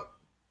 dog.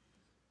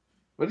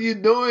 What are you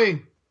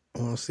doing? I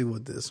want to see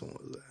what this one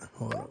was at.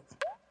 Hold up.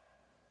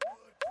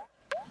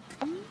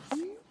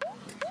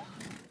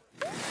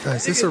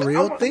 Is this a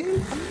real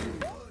thing?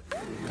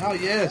 Oh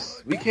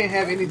yes, we can't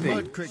have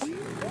anything.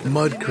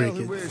 Mud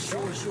cricket. Wear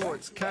short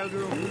shorts,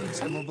 cowgirl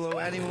boots, and will blow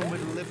anyone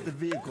with a lifted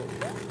vehicle.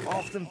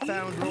 Often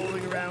found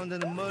rolling around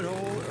in a mud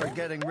hole or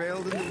getting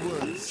railed in the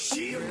woods.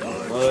 She a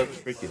mud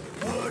cricket.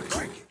 Mud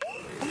cricket.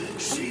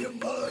 She a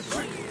mud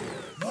cricket.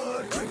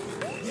 Mud cricket.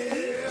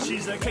 Yeah.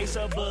 She's a case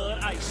of Bud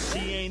Ice. She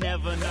ain't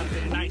ever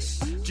nothing nice.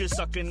 Just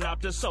sucking out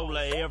the soul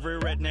of every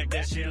redneck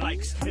that she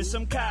likes. And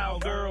some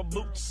cowgirl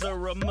boots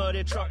or a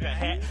muddy trucker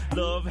hat.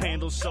 Love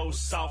handles so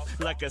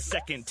soft like a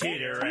second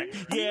titty rack.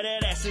 Yeah,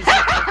 that ass is.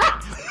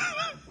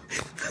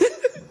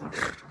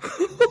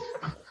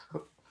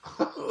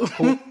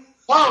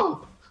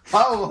 Whoa!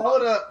 Oh,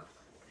 hold up.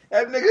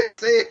 That nigga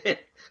said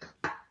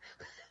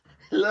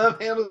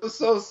love handles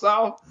so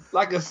soft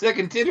like a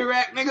second titty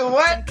rack, nigga.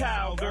 What?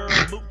 Cowgirl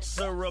boots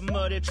or a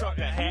muddy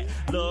trucker hat.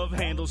 Love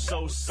handles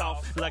so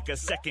soft like a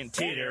second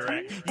titty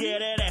rack. Yeah,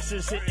 that ass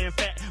is sitting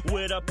fat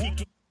with a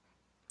peaky.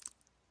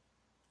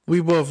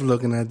 We both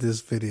looking at this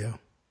video.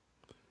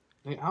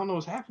 I don't know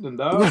what's happening,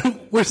 dog.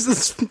 Where's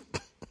this?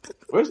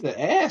 Where's the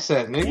ass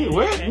at, nigga?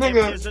 Where's nigga?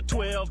 There's a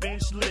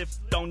 12-inch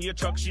lift on your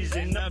truck. She's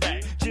in the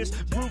back,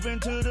 just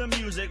grooving to the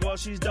music while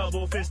she's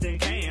double fisting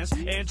cans.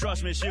 And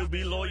trust me, she'll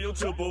be loyal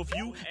to both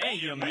you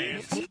and your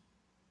man.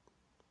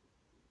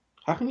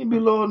 How can you be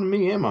lower than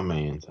me and my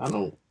mans? I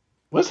don't.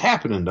 What's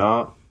happening,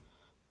 dog?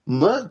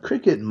 Mud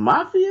Cricket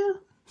Mafia?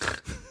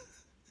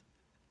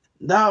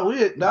 Dog,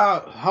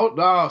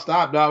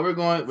 stop, dog.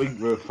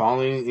 We're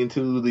falling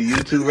into the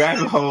YouTube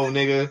rabbit hole,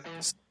 nigga.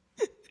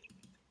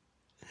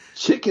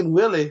 Chicken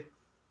Willie.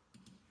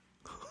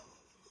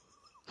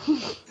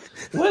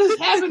 What is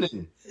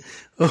happening?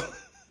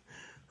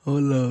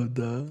 Hold up,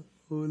 dog.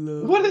 Hold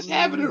up. What is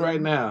happening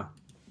right now?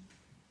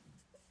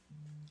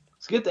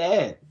 Skip the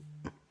ad.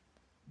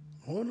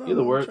 Hold on.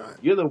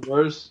 You're the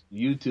worst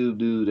YouTube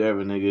dude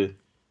ever, nigga.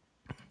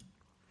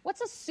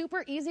 What's a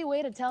super easy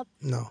way to tell?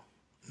 No,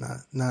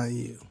 not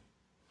you.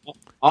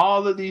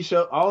 All of these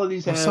have.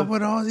 What's up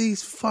with all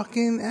these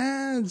fucking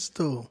ads,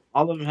 though?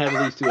 All of them have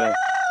at least 2 ads.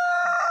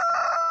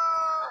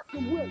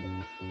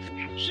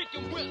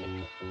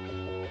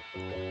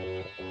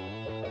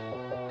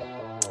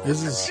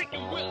 This is.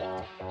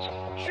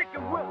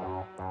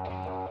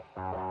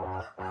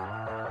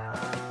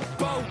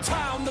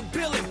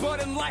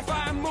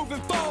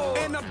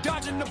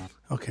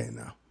 Okay,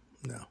 no.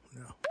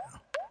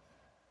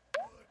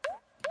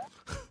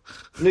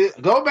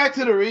 Nigga, go back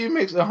to the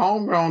remix of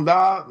Homegrown,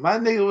 dog. My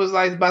nigga was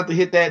like about to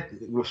hit that.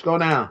 Scroll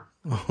down.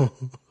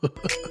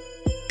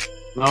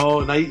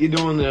 No, you're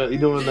doing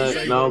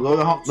the. No, go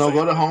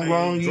to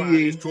Homegrown.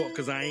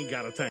 Cause I ain't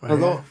got a tank. No,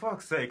 go. For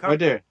fuck's sake. Right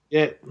there.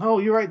 Yeah. No,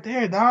 you're right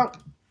there, dog.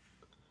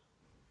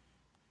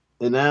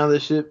 And now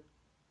this shit.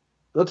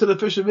 Go to the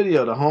official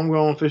video, the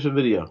Homegrown official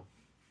video.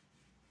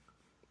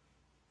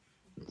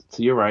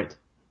 So you're right.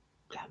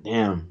 God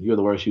damn, you're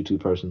the worst YouTube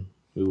person.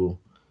 We will.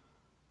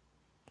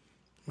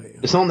 Wait,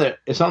 it's on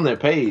their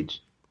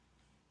page.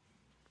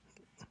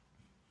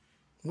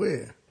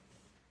 Where?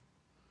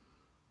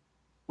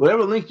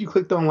 Whatever link you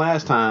clicked on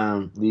last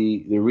time,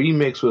 the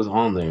remix was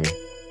on there.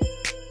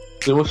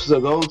 So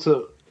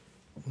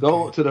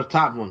go to the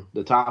top one.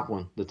 The top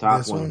one.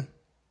 This one?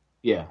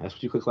 Yeah, that's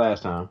what you clicked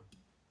last time.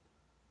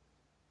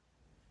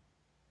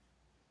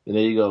 And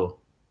there you go.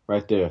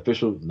 Right there.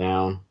 Official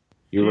down.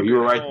 You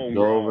were right.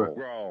 Go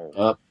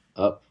over.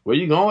 Up. Where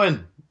you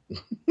going?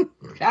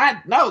 God,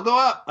 no, go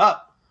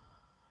up.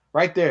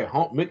 Right there.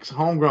 Mix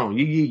Homegrown.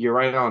 You're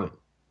right on it.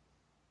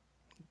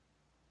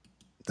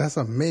 That's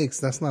a mix.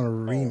 That's not a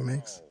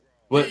remix.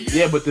 But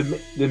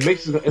the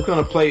mix is it's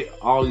gonna play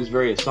all these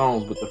various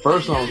songs. But the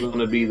first song is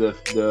gonna be the.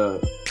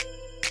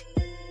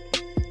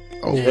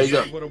 Oh, there you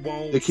go.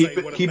 The keep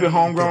it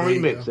homegrown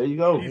remix. There you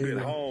go. Keep it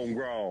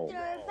homegrown.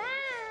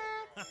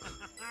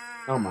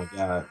 Oh my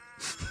god.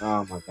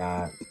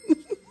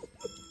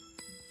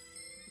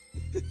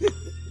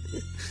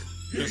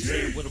 Done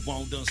said what I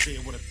want, done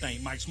said what I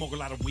think. Might smoke a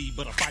lot of weed,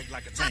 but I fight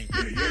like a tank.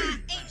 Ain't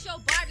your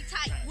Barbie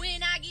type.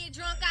 When I get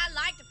drunk, I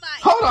like to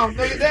fight. Hold on,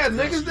 nigga. There's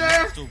niggas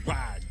there.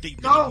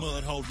 No.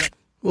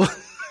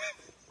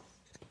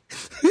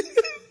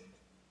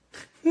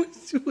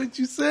 What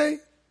you say?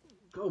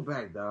 Go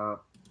back,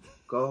 dog.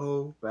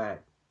 Go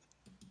back.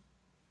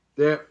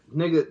 There,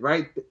 nigga,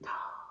 right there.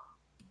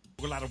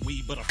 A lot of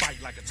weed, but I fight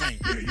like a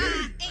tank.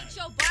 Ain't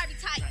your Barbie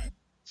type.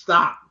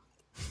 Stop.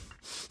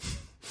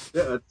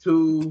 There are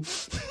 2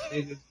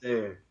 niggas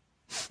there.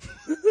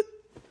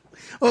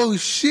 Oh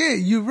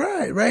shit, you're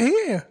right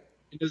here.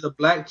 There's a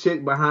black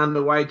chick behind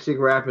the white chick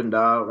rapping,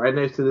 dog. Right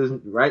next to this,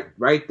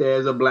 right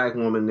there's a black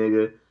woman,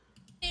 nigga.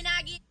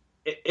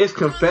 It's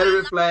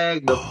Confederate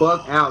flag the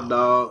fuck out,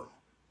 dog.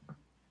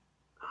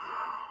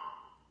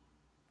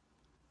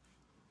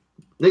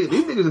 Nigga,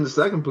 these niggas in the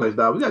second place,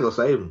 dog. We gotta go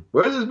save them.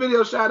 Where's this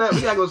video shot at? We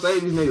gotta go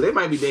save these niggas. They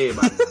might be dead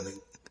by now, nigga.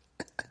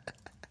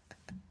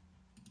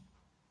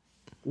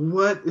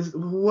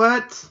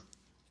 What?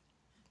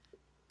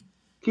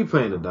 Keep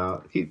playing it,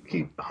 dog.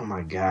 Keep. Oh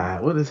my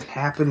god, what is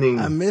happening?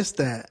 I missed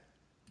that.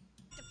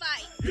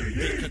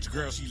 This country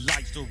girl, she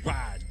likes to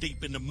ride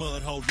deep in the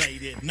mud hole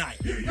late at night.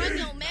 Run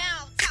your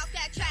mouth, talk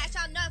that trash,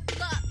 I'll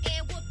knuckle up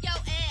and whoop your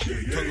ass.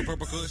 Took a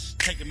purple kush,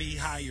 taking me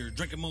higher,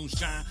 drinking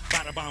moonshine,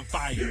 by the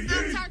bonfire. I'm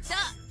turned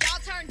up, y'all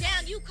turned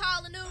down. You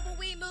call an Uber,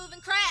 we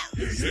moving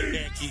crowd. Sit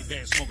back, keep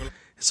that smoking.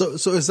 So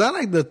is that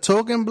like the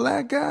token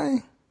black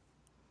guy?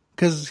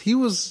 Because he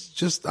was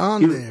just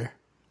on there.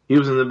 He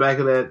was in the back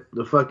of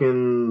the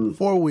fucking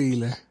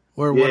 4-wheeler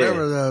or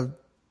whatever the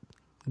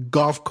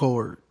golf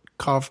cart.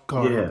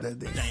 Yeah. I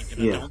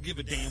don't give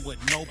a damn what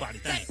nobody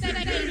thinks.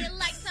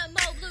 Like some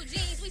old blue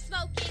jeans, we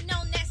smoking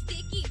on that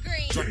sticky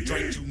green.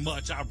 Drink too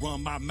much, I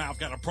run my mouth.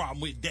 Got a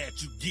problem with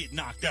that, you get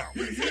knocked out.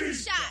 We take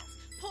shots,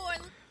 pour.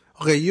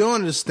 Okay, you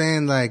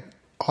understand? Like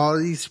all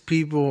these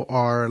people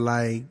are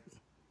like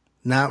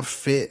not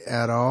fit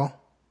at all.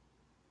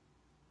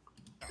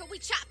 We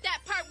chop that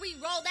part, we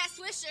roll that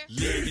swisher.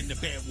 Live in the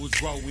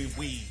backwoods, rolling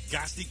weed.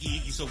 Got sticky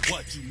icky, so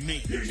what you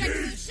mean? Drink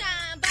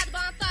moonshine by the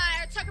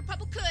bonfire. Tucker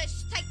purple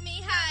kush, take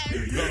me higher.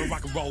 Love to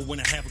rock and roll when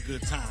I have a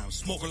good time.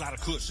 Smoke a lot of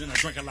kush and I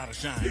drink a lot of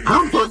shine.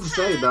 I'm supposed to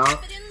say,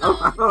 dog.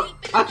 I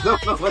don't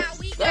know what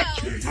to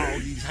say. All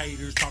these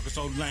haters talking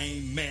so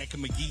lame. Mad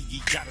come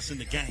McGee got us in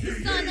the game.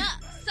 Sun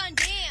up, sun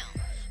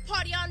down.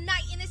 Party all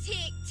night in this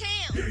hick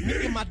town.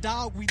 Me and my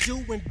dog, we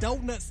doing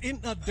donuts in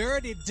a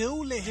dirty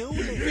dooley.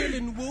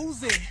 Feeling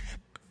woozy.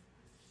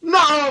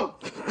 No!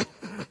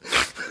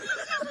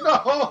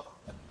 No!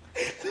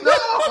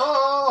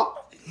 No!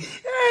 Hey!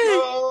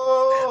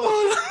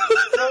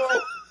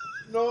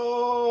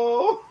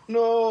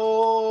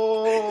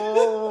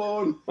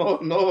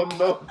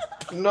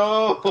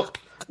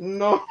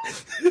 No.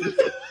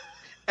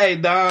 Hey,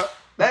 dog,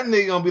 that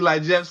nigga gonna be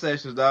like Jeff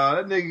Sessions, dog.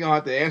 That nigga gonna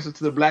have to answer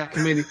to the black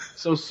committee.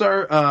 So,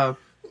 sir,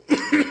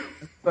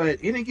 but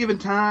any given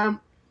time,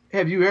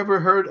 have you ever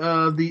heard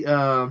of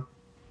the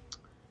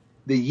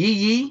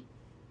yee?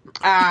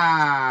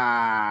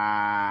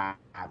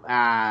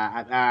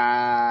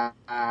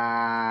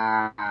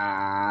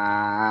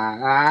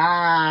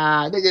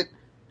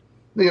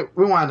 Nigga,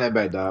 rewind that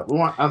back, dog.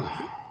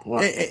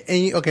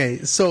 Okay,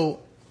 so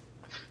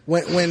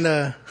when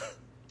the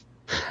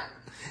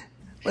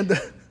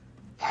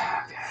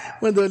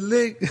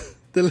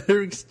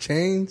lyrics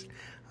change,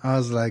 I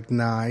was like,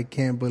 nah, I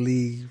can't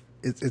believe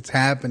it's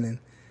happening.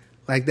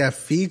 Like that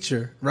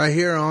feature right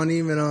here on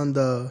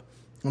the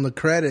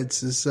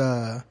credits is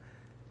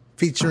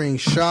featuring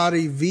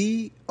Shawty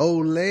V,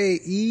 Olay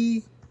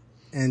E,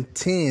 and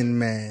Tin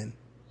Man.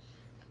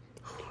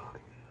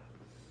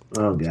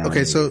 Oh god.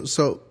 Okay, so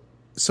what?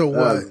 Oh,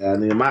 god,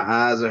 nigga, my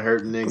eyes are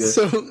hurting, nigga.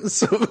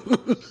 So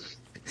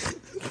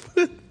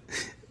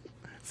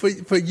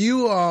for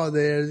you all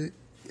there,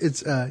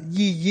 it's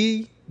Yee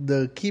Yee,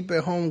 the Keep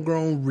It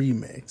Homegrown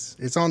remix.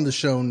 It's on the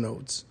show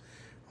notes.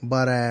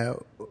 But a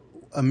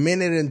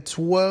minute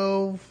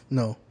 15.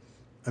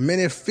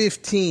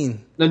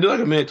 No, do like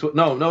a minute.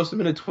 No, it's a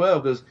minute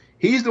 12 because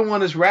he's the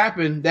one that's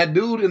rapping. That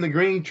dude in the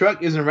green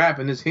truck isn't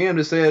rapping. It's him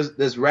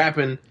that's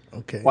rapping.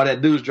 Okay. While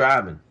that dude's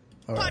driving.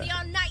 All right.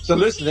 So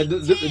listen, the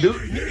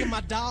dude. Me and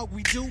my dog,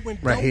 we doing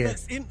Right here.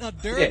 donuts in a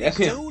dirty that's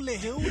him. dooley.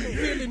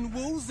 Feeling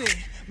woozy.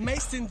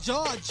 Mason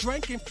jar,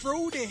 drinking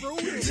fruity.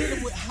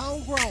 Chilling with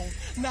homegrown.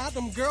 Now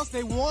them girls,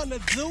 they wanna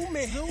do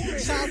me.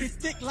 Shawty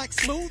thick like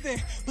smoothie,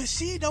 but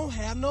she don't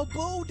have no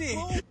booty.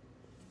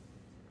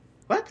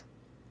 What?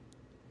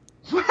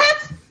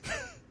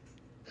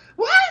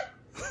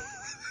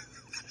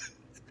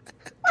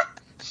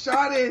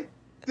 Shawty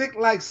thick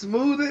like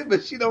smoothie,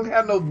 but she don't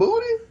have no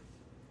booty?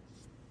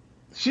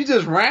 She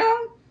just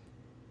round?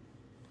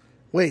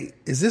 Wait,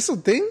 is this a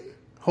thing?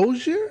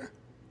 Hosier?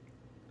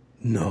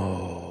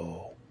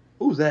 No.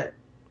 Who's that?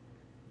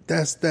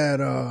 That's that.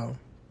 No,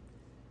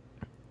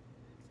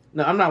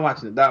 I'm not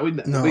watching it, dog. We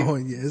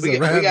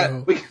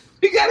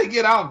gotta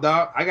get off,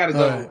 dog. I gotta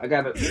go. Right. I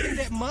gotta. Getting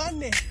that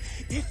money.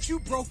 If you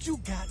broke, you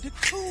got the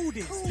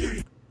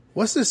cooties.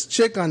 What's this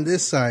chick on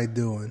this side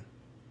doing?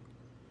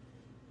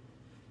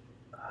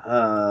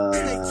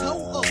 Stay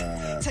toe up.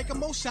 Take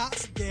more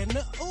shots than the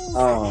Uzi.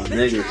 Oh,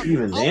 nigga, she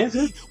even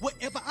dancing?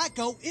 Wherever I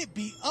go, it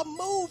be a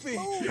movie.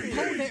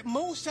 Hold that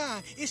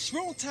moonshine. It's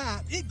shroom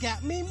time. It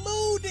got me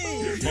moody.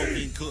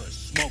 Smoking kush,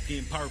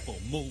 smoking purple,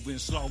 moving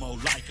slow-mo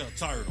like a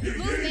turtle.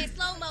 Moving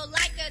slow-mo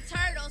like a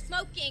turtle,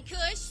 smoking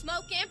kush,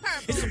 smoking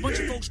purple. It's a bunch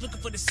of folks looking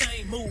for the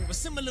same move, a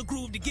similar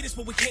groove to get us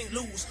what we can't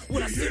lose.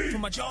 When I sip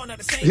from my jaw, not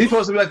the same. Is he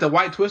supposed to be like the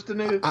white twister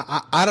nigga?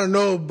 I don't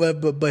know,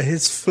 but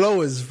his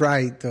flow is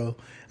right though.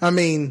 I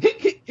mean, he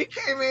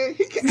came in. I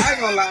ain't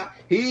gonna lie.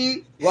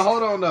 Well,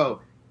 hold on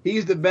though.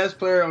 He's the best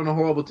player on the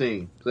horrible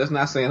team. So that's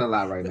not saying a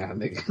lot right now,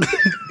 nigga.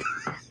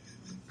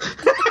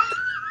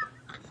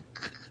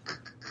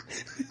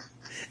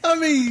 I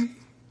mean,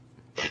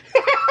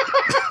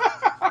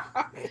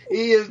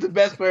 he is the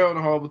best player on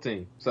the horrible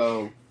team.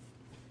 So,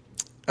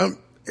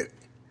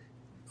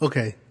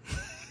 okay.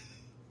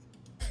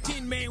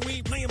 Tin Man, we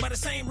ain't playing by the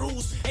same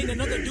rules. Ain't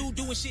another dude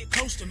doing shit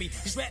close to me.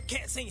 These rap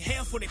cats ain't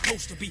half what they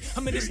supposed to be.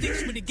 I'm in the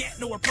sticks with the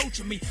gat, no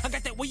approaching me. I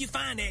got that where you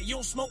find that. You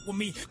don't smoke with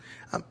me.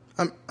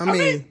 I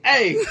mean,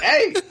 hey,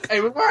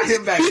 rewind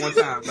him back one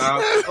time,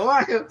 dog.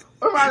 Rewind that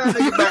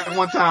nigga back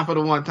one time for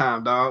the one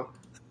time, dog.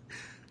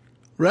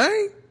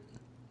 Right?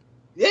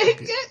 Yeah.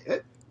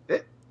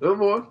 Little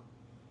boy.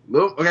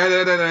 Okay,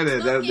 that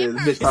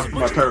bitch talking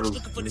about turtles.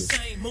 Looking for the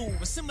same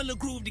move, a similar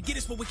groove to get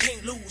us what we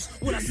can't lose.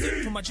 When I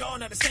sip from my jaw,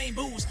 not the same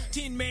booze.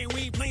 Tin Man,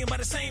 we ain't playing by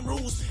the same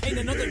rules. Ain't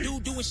another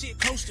dude doing shit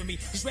close to me.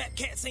 These rap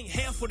cats ain't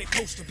half what they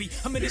supposed to be.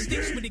 I'm in the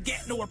sticks with the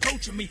gat, no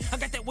approaching me. I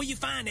got that where you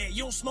find that.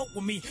 You don't smoke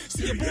with me.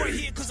 See your boy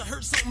here cause I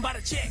heard something about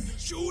a check.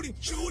 Shoot him.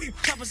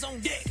 Choppers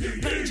on deck.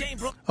 Plain Jane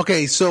bro.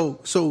 Okay, so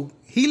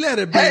he let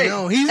it be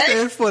known. He's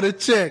there for the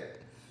check.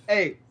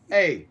 Hey,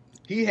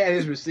 he had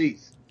his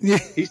receipts. Yeah.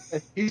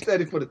 He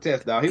studied for the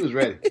test, dog. He was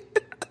ready.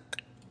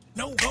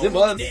 No them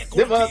others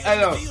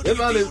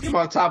come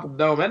on top of the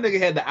dome. That nigga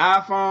had the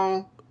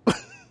iPhone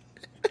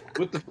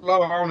with the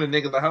flow on it,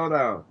 nigga. Like, hold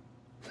on.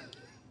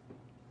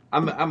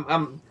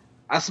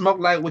 I smoke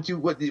like where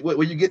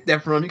you get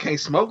that from? You can't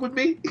smoke with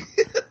me?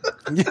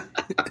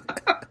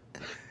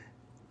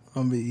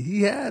 I mean,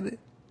 he had it.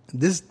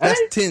 That's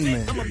Tin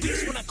Man. I'm a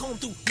beast when I come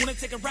through. Wanna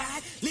take a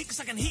ride? Licks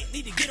I can hit,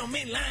 need to get them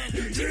in line.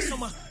 Chicks on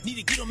my, need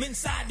to get them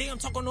inside. Damn,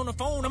 talking on the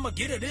phone, I'ma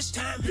get her this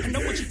time. I know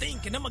what you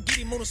think, and I'ma get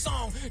him on a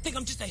song. Think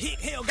I'm just a hick,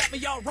 hell, got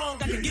me all wrong.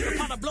 I can get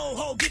up on a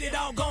blowhole, get it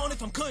all gone.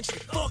 If I'm country,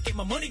 fuck it,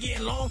 my money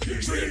getting long.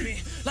 Tripping,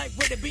 like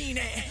where the bean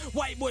at?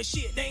 White boy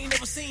shit, they ain't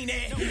never seen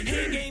that.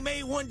 Hand game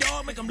made one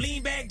dog, make them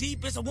lean back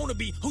deep as I wanna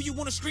be. Who you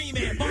wanna scream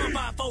at?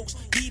 Bonfire folks,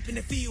 deep in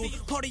the field.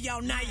 Party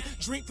all night,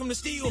 drink from the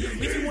steel.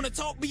 If you wanna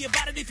talk, be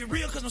about it if you're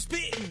real, cause I'm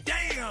spitting.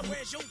 Damn,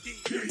 where's your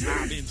dick?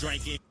 I've been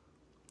drinking.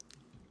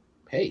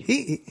 Hey,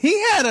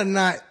 he had a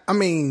night. I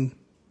mean,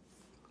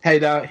 hey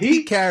dog,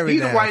 he carried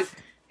the that. white.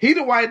 He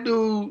the white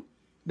dude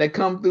that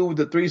come through with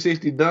the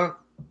 360 dunk,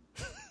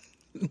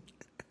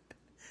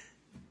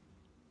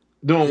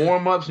 doing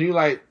warm ups, and you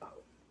like,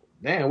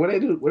 damn, what they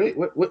do?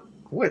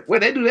 Where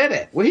they do that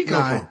at? Where he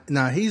come from?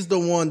 Nah, he's the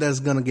one that's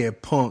gonna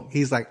get punked.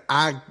 He's like,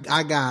 I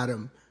got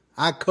him.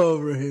 I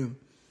cover him.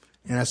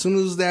 And as soon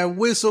as that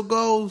whistle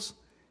goes,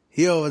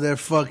 he over there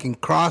fucking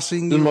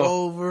crossing you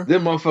over. This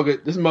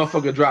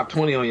motherfucker dropped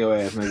 20 on your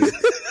ass, nigga.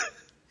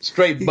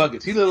 Straight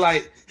buckets. He look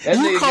like that.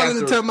 You calling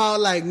the timeout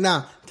like,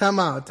 nah,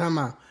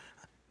 timeout.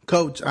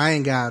 Coach, I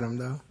ain't got him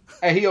though.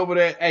 Hey, he over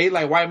there. Hey, he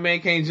like white man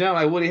can't jump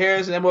like Woody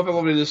Harrison. That motherfucker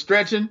over there just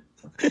stretching.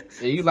 And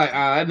you like,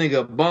 that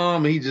nigga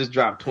bum, and he just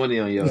dropped 20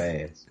 on your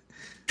ass.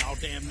 All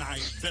damn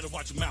night. Better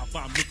watch your mouth.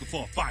 I'm looking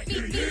for a fight.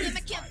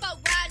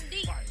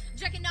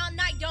 Drinking all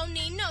night, don't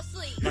need no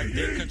sleep. Like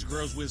dead country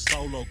girls with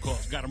solo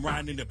cups. Got them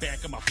riding in the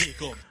back of my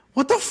pickup.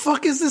 What the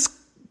fuck is this?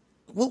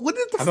 What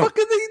the fuck are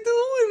they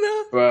doing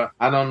now? Bro,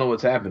 I don't know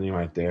what's happening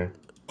right there.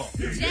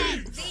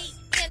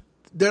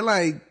 They're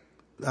like,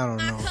 I don't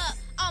know.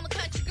 All my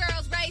country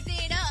girls raise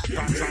it up. If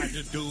I tried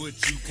to do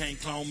it, you can't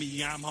clone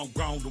me. I'm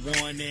homegrown, the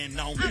one and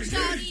only. I'm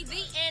Shorty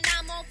V and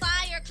I'm on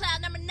fire.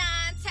 Cloud number 9,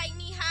 take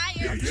me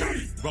higher. I'm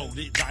Johnny, roll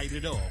it, light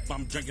it up.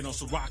 I'm drinking on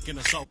some rock and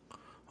a soap.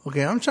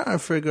 Okay, I'm trying to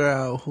figure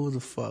out who the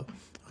fuck.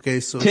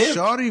 Okay, so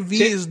Shorty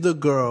V is the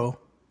girl.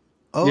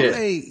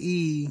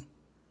 OAE.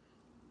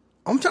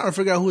 I'm trying to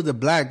figure out who the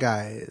black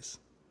guy is.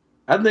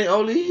 I think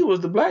OAE was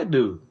the black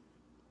dude.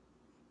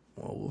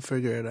 Well, we'll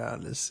figure it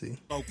out. Let's see.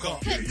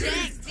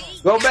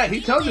 Go back.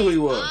 He told you who he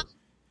was.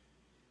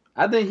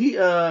 I think he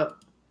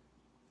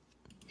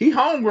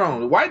homegrown.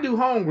 The white dude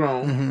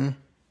homegrown. Mm-hmm.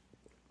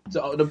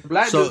 So the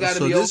black dude got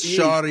to be this OAE.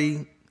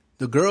 Shorty,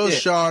 the girl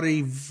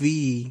Shorty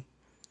V.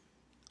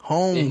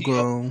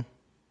 Homegrown.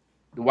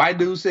 The white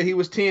dude said he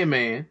was Tin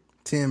Man.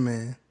 Tin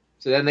Man.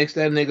 So that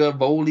nigga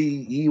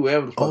Boli E,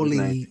 whatever the fuck his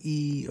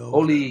name.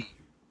 Oli.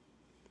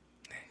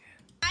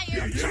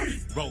 I'm Johnny,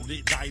 roll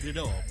it, light it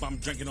up. I'm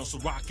drinking on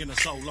some rock in a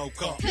solo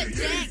cup. Jack D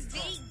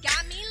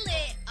got me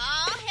lit.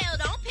 Oh hell,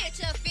 don't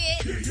picture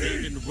fit.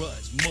 Live in the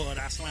ruts, mud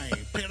I slang.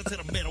 Pedal to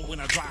the metal when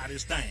I drive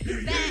this thing.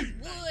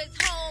 Backwoods,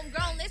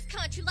 homegrown, this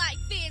country like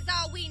fizz,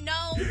 all we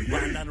know.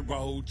 Riding down the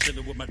road,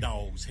 chilling with my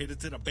dogs. Headed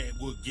to the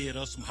backwood, get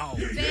us some hoes.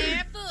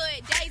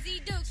 Barefoot,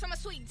 Daisy Dukes from a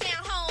sweet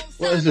down home.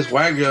 What is this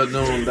white girl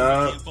doing,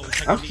 dog?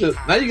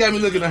 Now you got me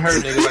looking at her,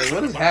 nigga. Like,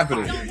 what is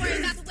happening? Don't worry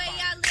about the way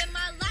I live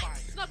my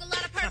life. Smoke a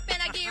lot of perp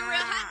and I get real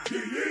hot.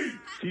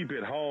 Keep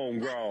it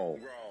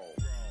homegrown.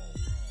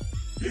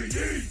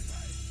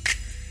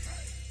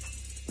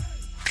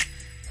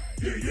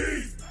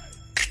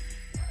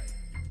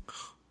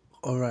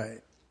 All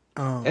right.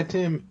 That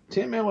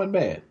Tin Man wasn't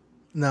bad.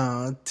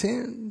 No,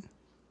 10.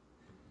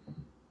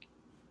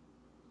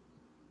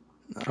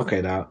 No.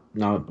 Okay, dog.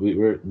 No,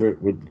 we're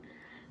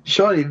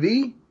Shorty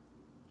V.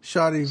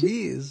 Shorty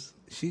V is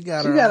she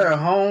got her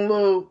home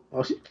little.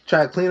 Oh, she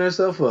tried to clean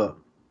herself up.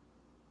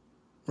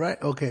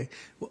 Right. Okay.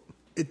 Well,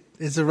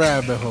 it's a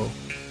rabbit hole.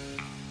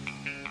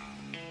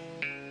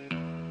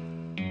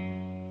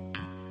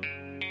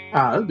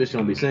 This bitch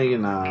gonna be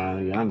singing. Nah,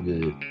 yeah, I'm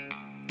good.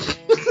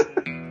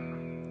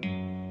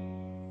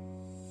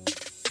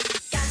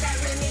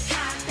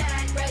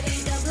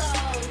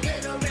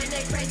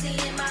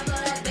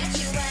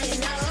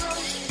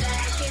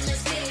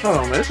 Hold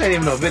on, man. This ain't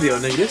even no video,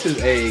 nigga. This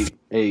is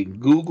a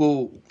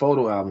Google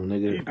photo album,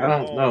 nigga. I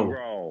don't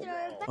know.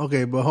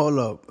 Okay, but hold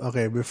up.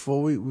 Okay,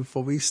 before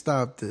we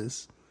stop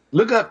this,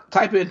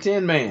 type in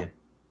Tin Man.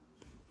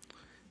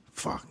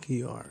 Fuck,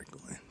 you are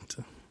going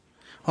to.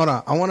 Hold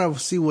on, I want to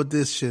see what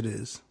this shit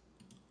is.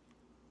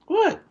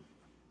 What?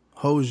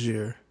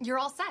 Hosier. You're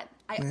all set.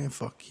 Man,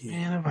 fuck you.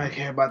 Man, nobody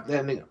care about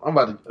that, nigga. I'm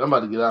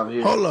about to get out of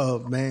here. Hold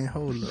up, man.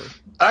 Hold up.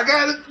 I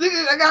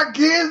got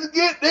kids to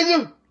get,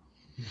 nigga.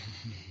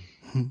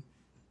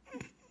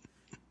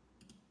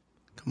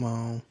 Come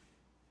on.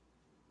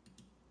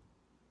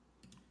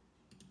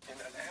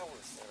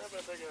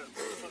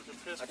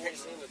 I can't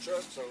see in the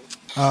truck, so.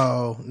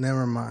 Oh,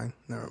 never mind.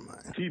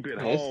 Keep it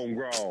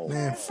homegrown.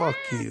 Man, fuck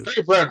you.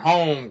 Keep it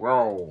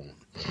homegrown.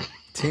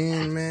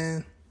 Tin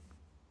Man.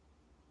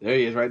 There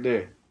he is, right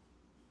there.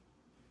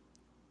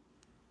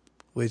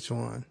 Which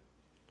one?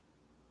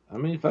 I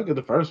mean, fuck it,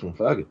 the first one.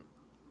 Fuck it.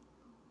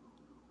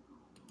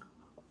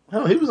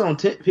 Hell, he was on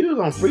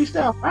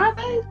Freestyle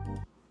Fridays.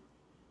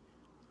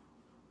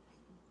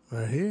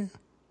 Right here.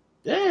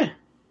 Yeah.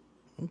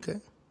 Okay.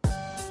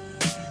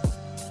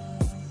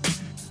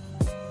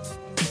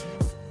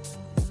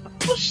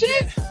 Oh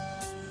shit!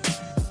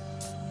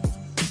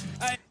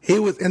 He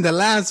was in the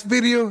last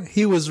video.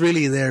 He was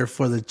really there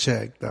for the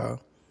check, dog.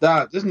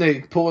 Dog, this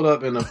nigga pulled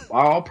up in a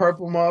all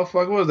purple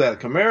motherfucker. What was that? A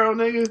Camaro,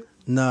 nigga?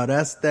 No,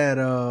 that's that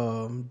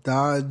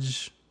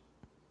Dodge.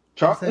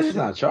 It's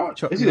not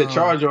Charge. It's either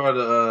Charger or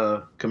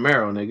the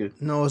Camaro, nigga.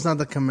 No, it's not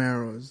the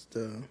Camaro. It's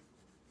the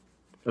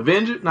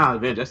Avenger. Nah,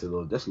 Avenger. That's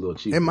a little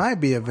cheap. It might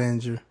be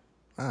Avenger.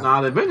 Nah,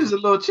 the Avenger's a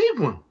little cheap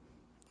one.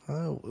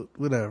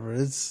 Whatever.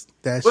 It's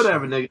that.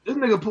 Whatever, nigga. This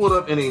nigga pulled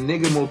up in a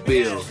nigga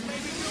mobile.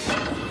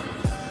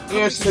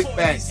 Yeah, slick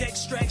back.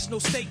 Extracts, no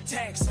state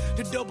tax.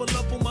 To double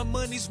up on my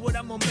money's what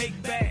I'ma make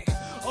back.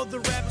 Other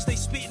rappers they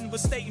spitting but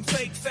stating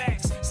fake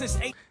facts. Since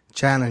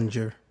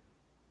Challenger.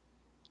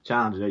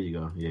 There you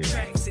go. Yeah.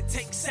 Tracks, it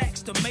takes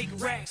sacks to make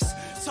racks.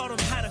 Taught them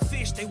how to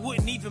fish, they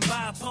wouldn't even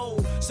buy a pole.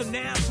 So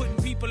now I'm putting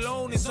people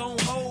on his own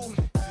hold.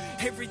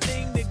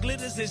 Everything that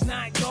glitters is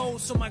not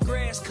gold, so my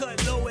grass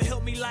cut low and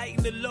help me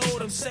lighten the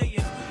load. I'm saying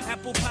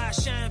apple pie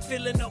shine,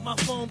 filling up my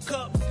foam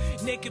cup.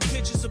 Naked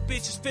pictures of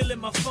bitches filling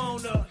my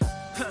phone up.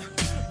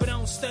 But I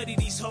don't study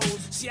these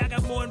hoes. See, I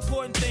got more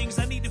important things.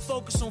 I need to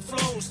focus on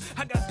flows.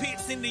 I got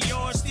pits in the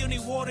yard, still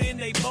need water in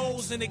they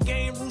bowls. In the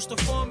game, rooster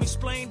farm,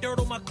 explain dirt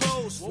on my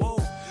clothes. Whoa,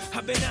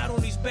 I've been out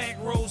on these back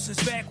roads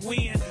since back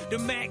when. The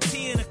Mac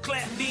 10, a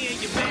clap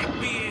in your back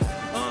bed.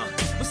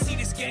 But see,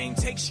 this game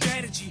takes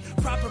strategy.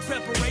 Proper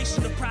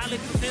preparation to probably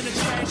prevent a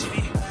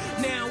tragedy.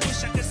 Now I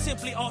wish I could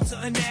simply alter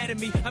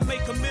anatomy. I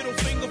make a middle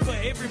finger for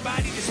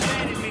everybody that's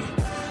mad at me.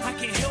 I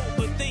can't help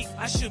but think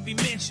I should be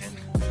mentioned.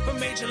 But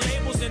major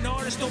labels and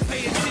artists don't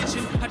pay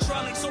attention.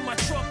 Hydraulics on my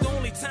truck, the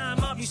only time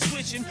I'll be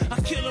switching. I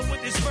kill him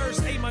with this verse,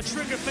 hey, my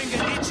trigger finger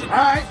itching.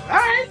 Alright.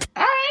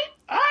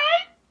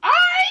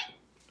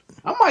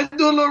 I might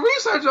do a little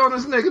research on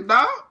this nigga,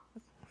 dog.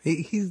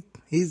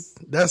 He's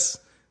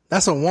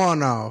that's a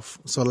one-off.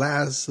 So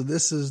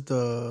this is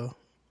the.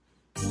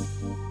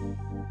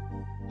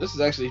 This is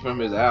actually from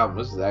his album.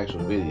 This is the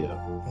actual video.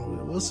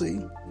 We'll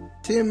see.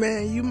 Tin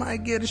Man, you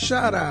might get a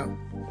shout out.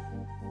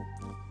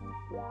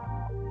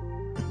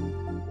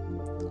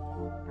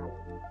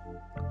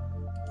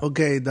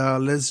 Okay,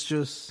 dog. Let's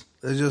just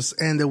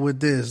end it with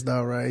this,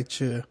 dog. Right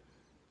here.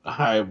 All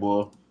right,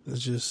 boy.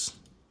 Let's just,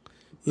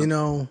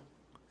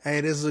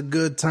 hey, this is a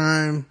good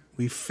time.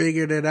 We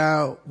figured it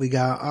out. We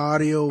got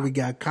audio. We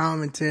got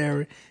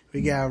commentary.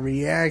 We got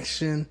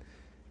reaction.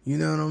 You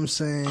know what I'm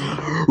saying?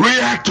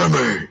 React to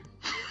me.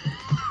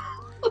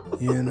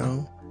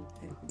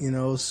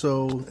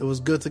 So it was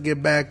good to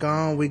get back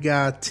on. We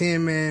got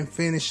Tin Man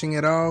finishing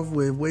it off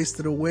with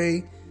Wasted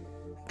Away.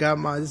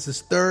 This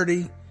is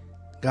 30.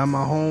 Got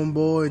my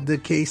homeboy, the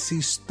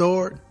KC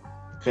Stort.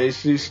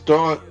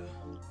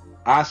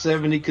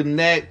 I-70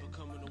 Connect.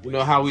 You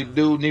know how we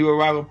do. Nero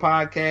Rival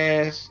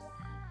Podcast.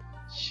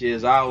 Shit,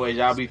 as always,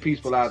 y'all be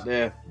peaceful out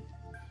there.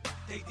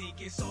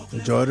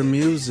 Enjoy the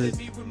music.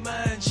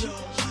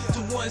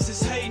 The ones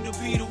that's hating to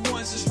be the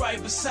ones that's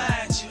right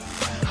beside you.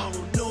 I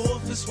don't know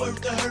if it's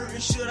worth the hurt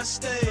and should I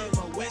stay? Am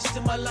I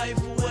wasting my life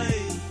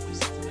away?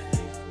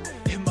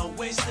 Am I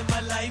wasting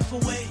my life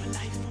away?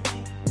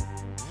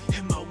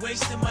 Am I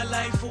wasting my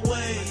life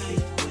away?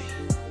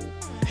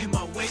 Am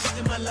I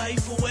wasting my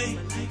life away?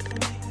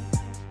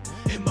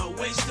 Am I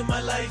wasting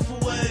my life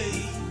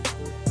away?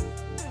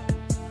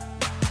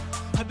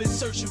 I've been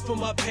searching for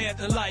my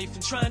path in life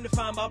and trying to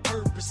find my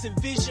purpose.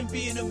 Envision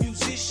being a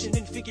musician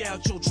and figure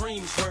out your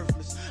dreams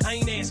worthless. I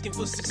ain't asking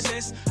for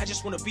success, I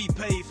just wanna be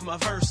paid for my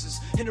verses.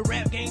 In the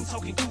rap game,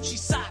 talking Gucci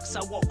socks,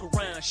 I walk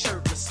around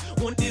shirtless.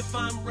 Wonder if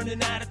I'm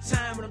running out of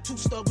time and I'm too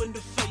stubborn to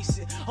face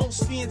it. I don't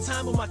spend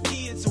time with my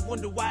kids and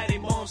wonder why they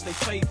mom's their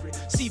favorite.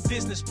 See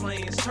business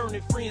plans,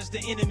 turning friends to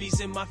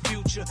enemies in my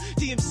future.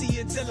 DMC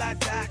until I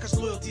die, cause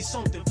loyalty's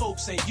something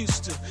folks ain't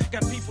used to.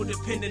 Got people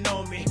depending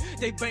on me,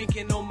 they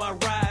banking on my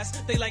rise.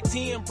 They like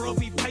 10, bro,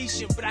 be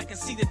patient, but I can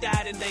see the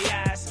doubt in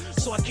their eyes.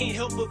 So I can't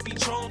help but be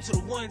drawn to the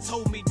ones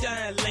holding me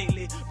down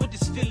lately. But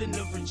this feeling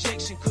of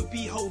rejection could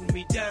be holding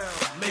me down.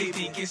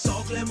 Maybe it's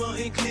all glamour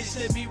and glitz,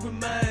 let me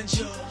remind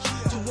you.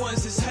 The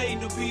ones that's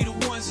hating to be the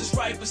ones that's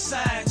right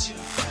beside you.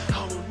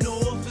 I don't know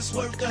if it's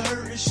worth the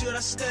hurt and should I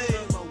stay?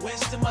 Am I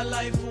wasting my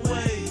life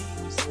away?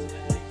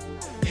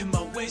 Am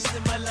I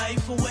wasting my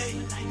life away?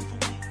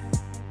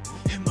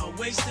 Am I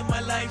wasting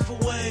my life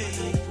away?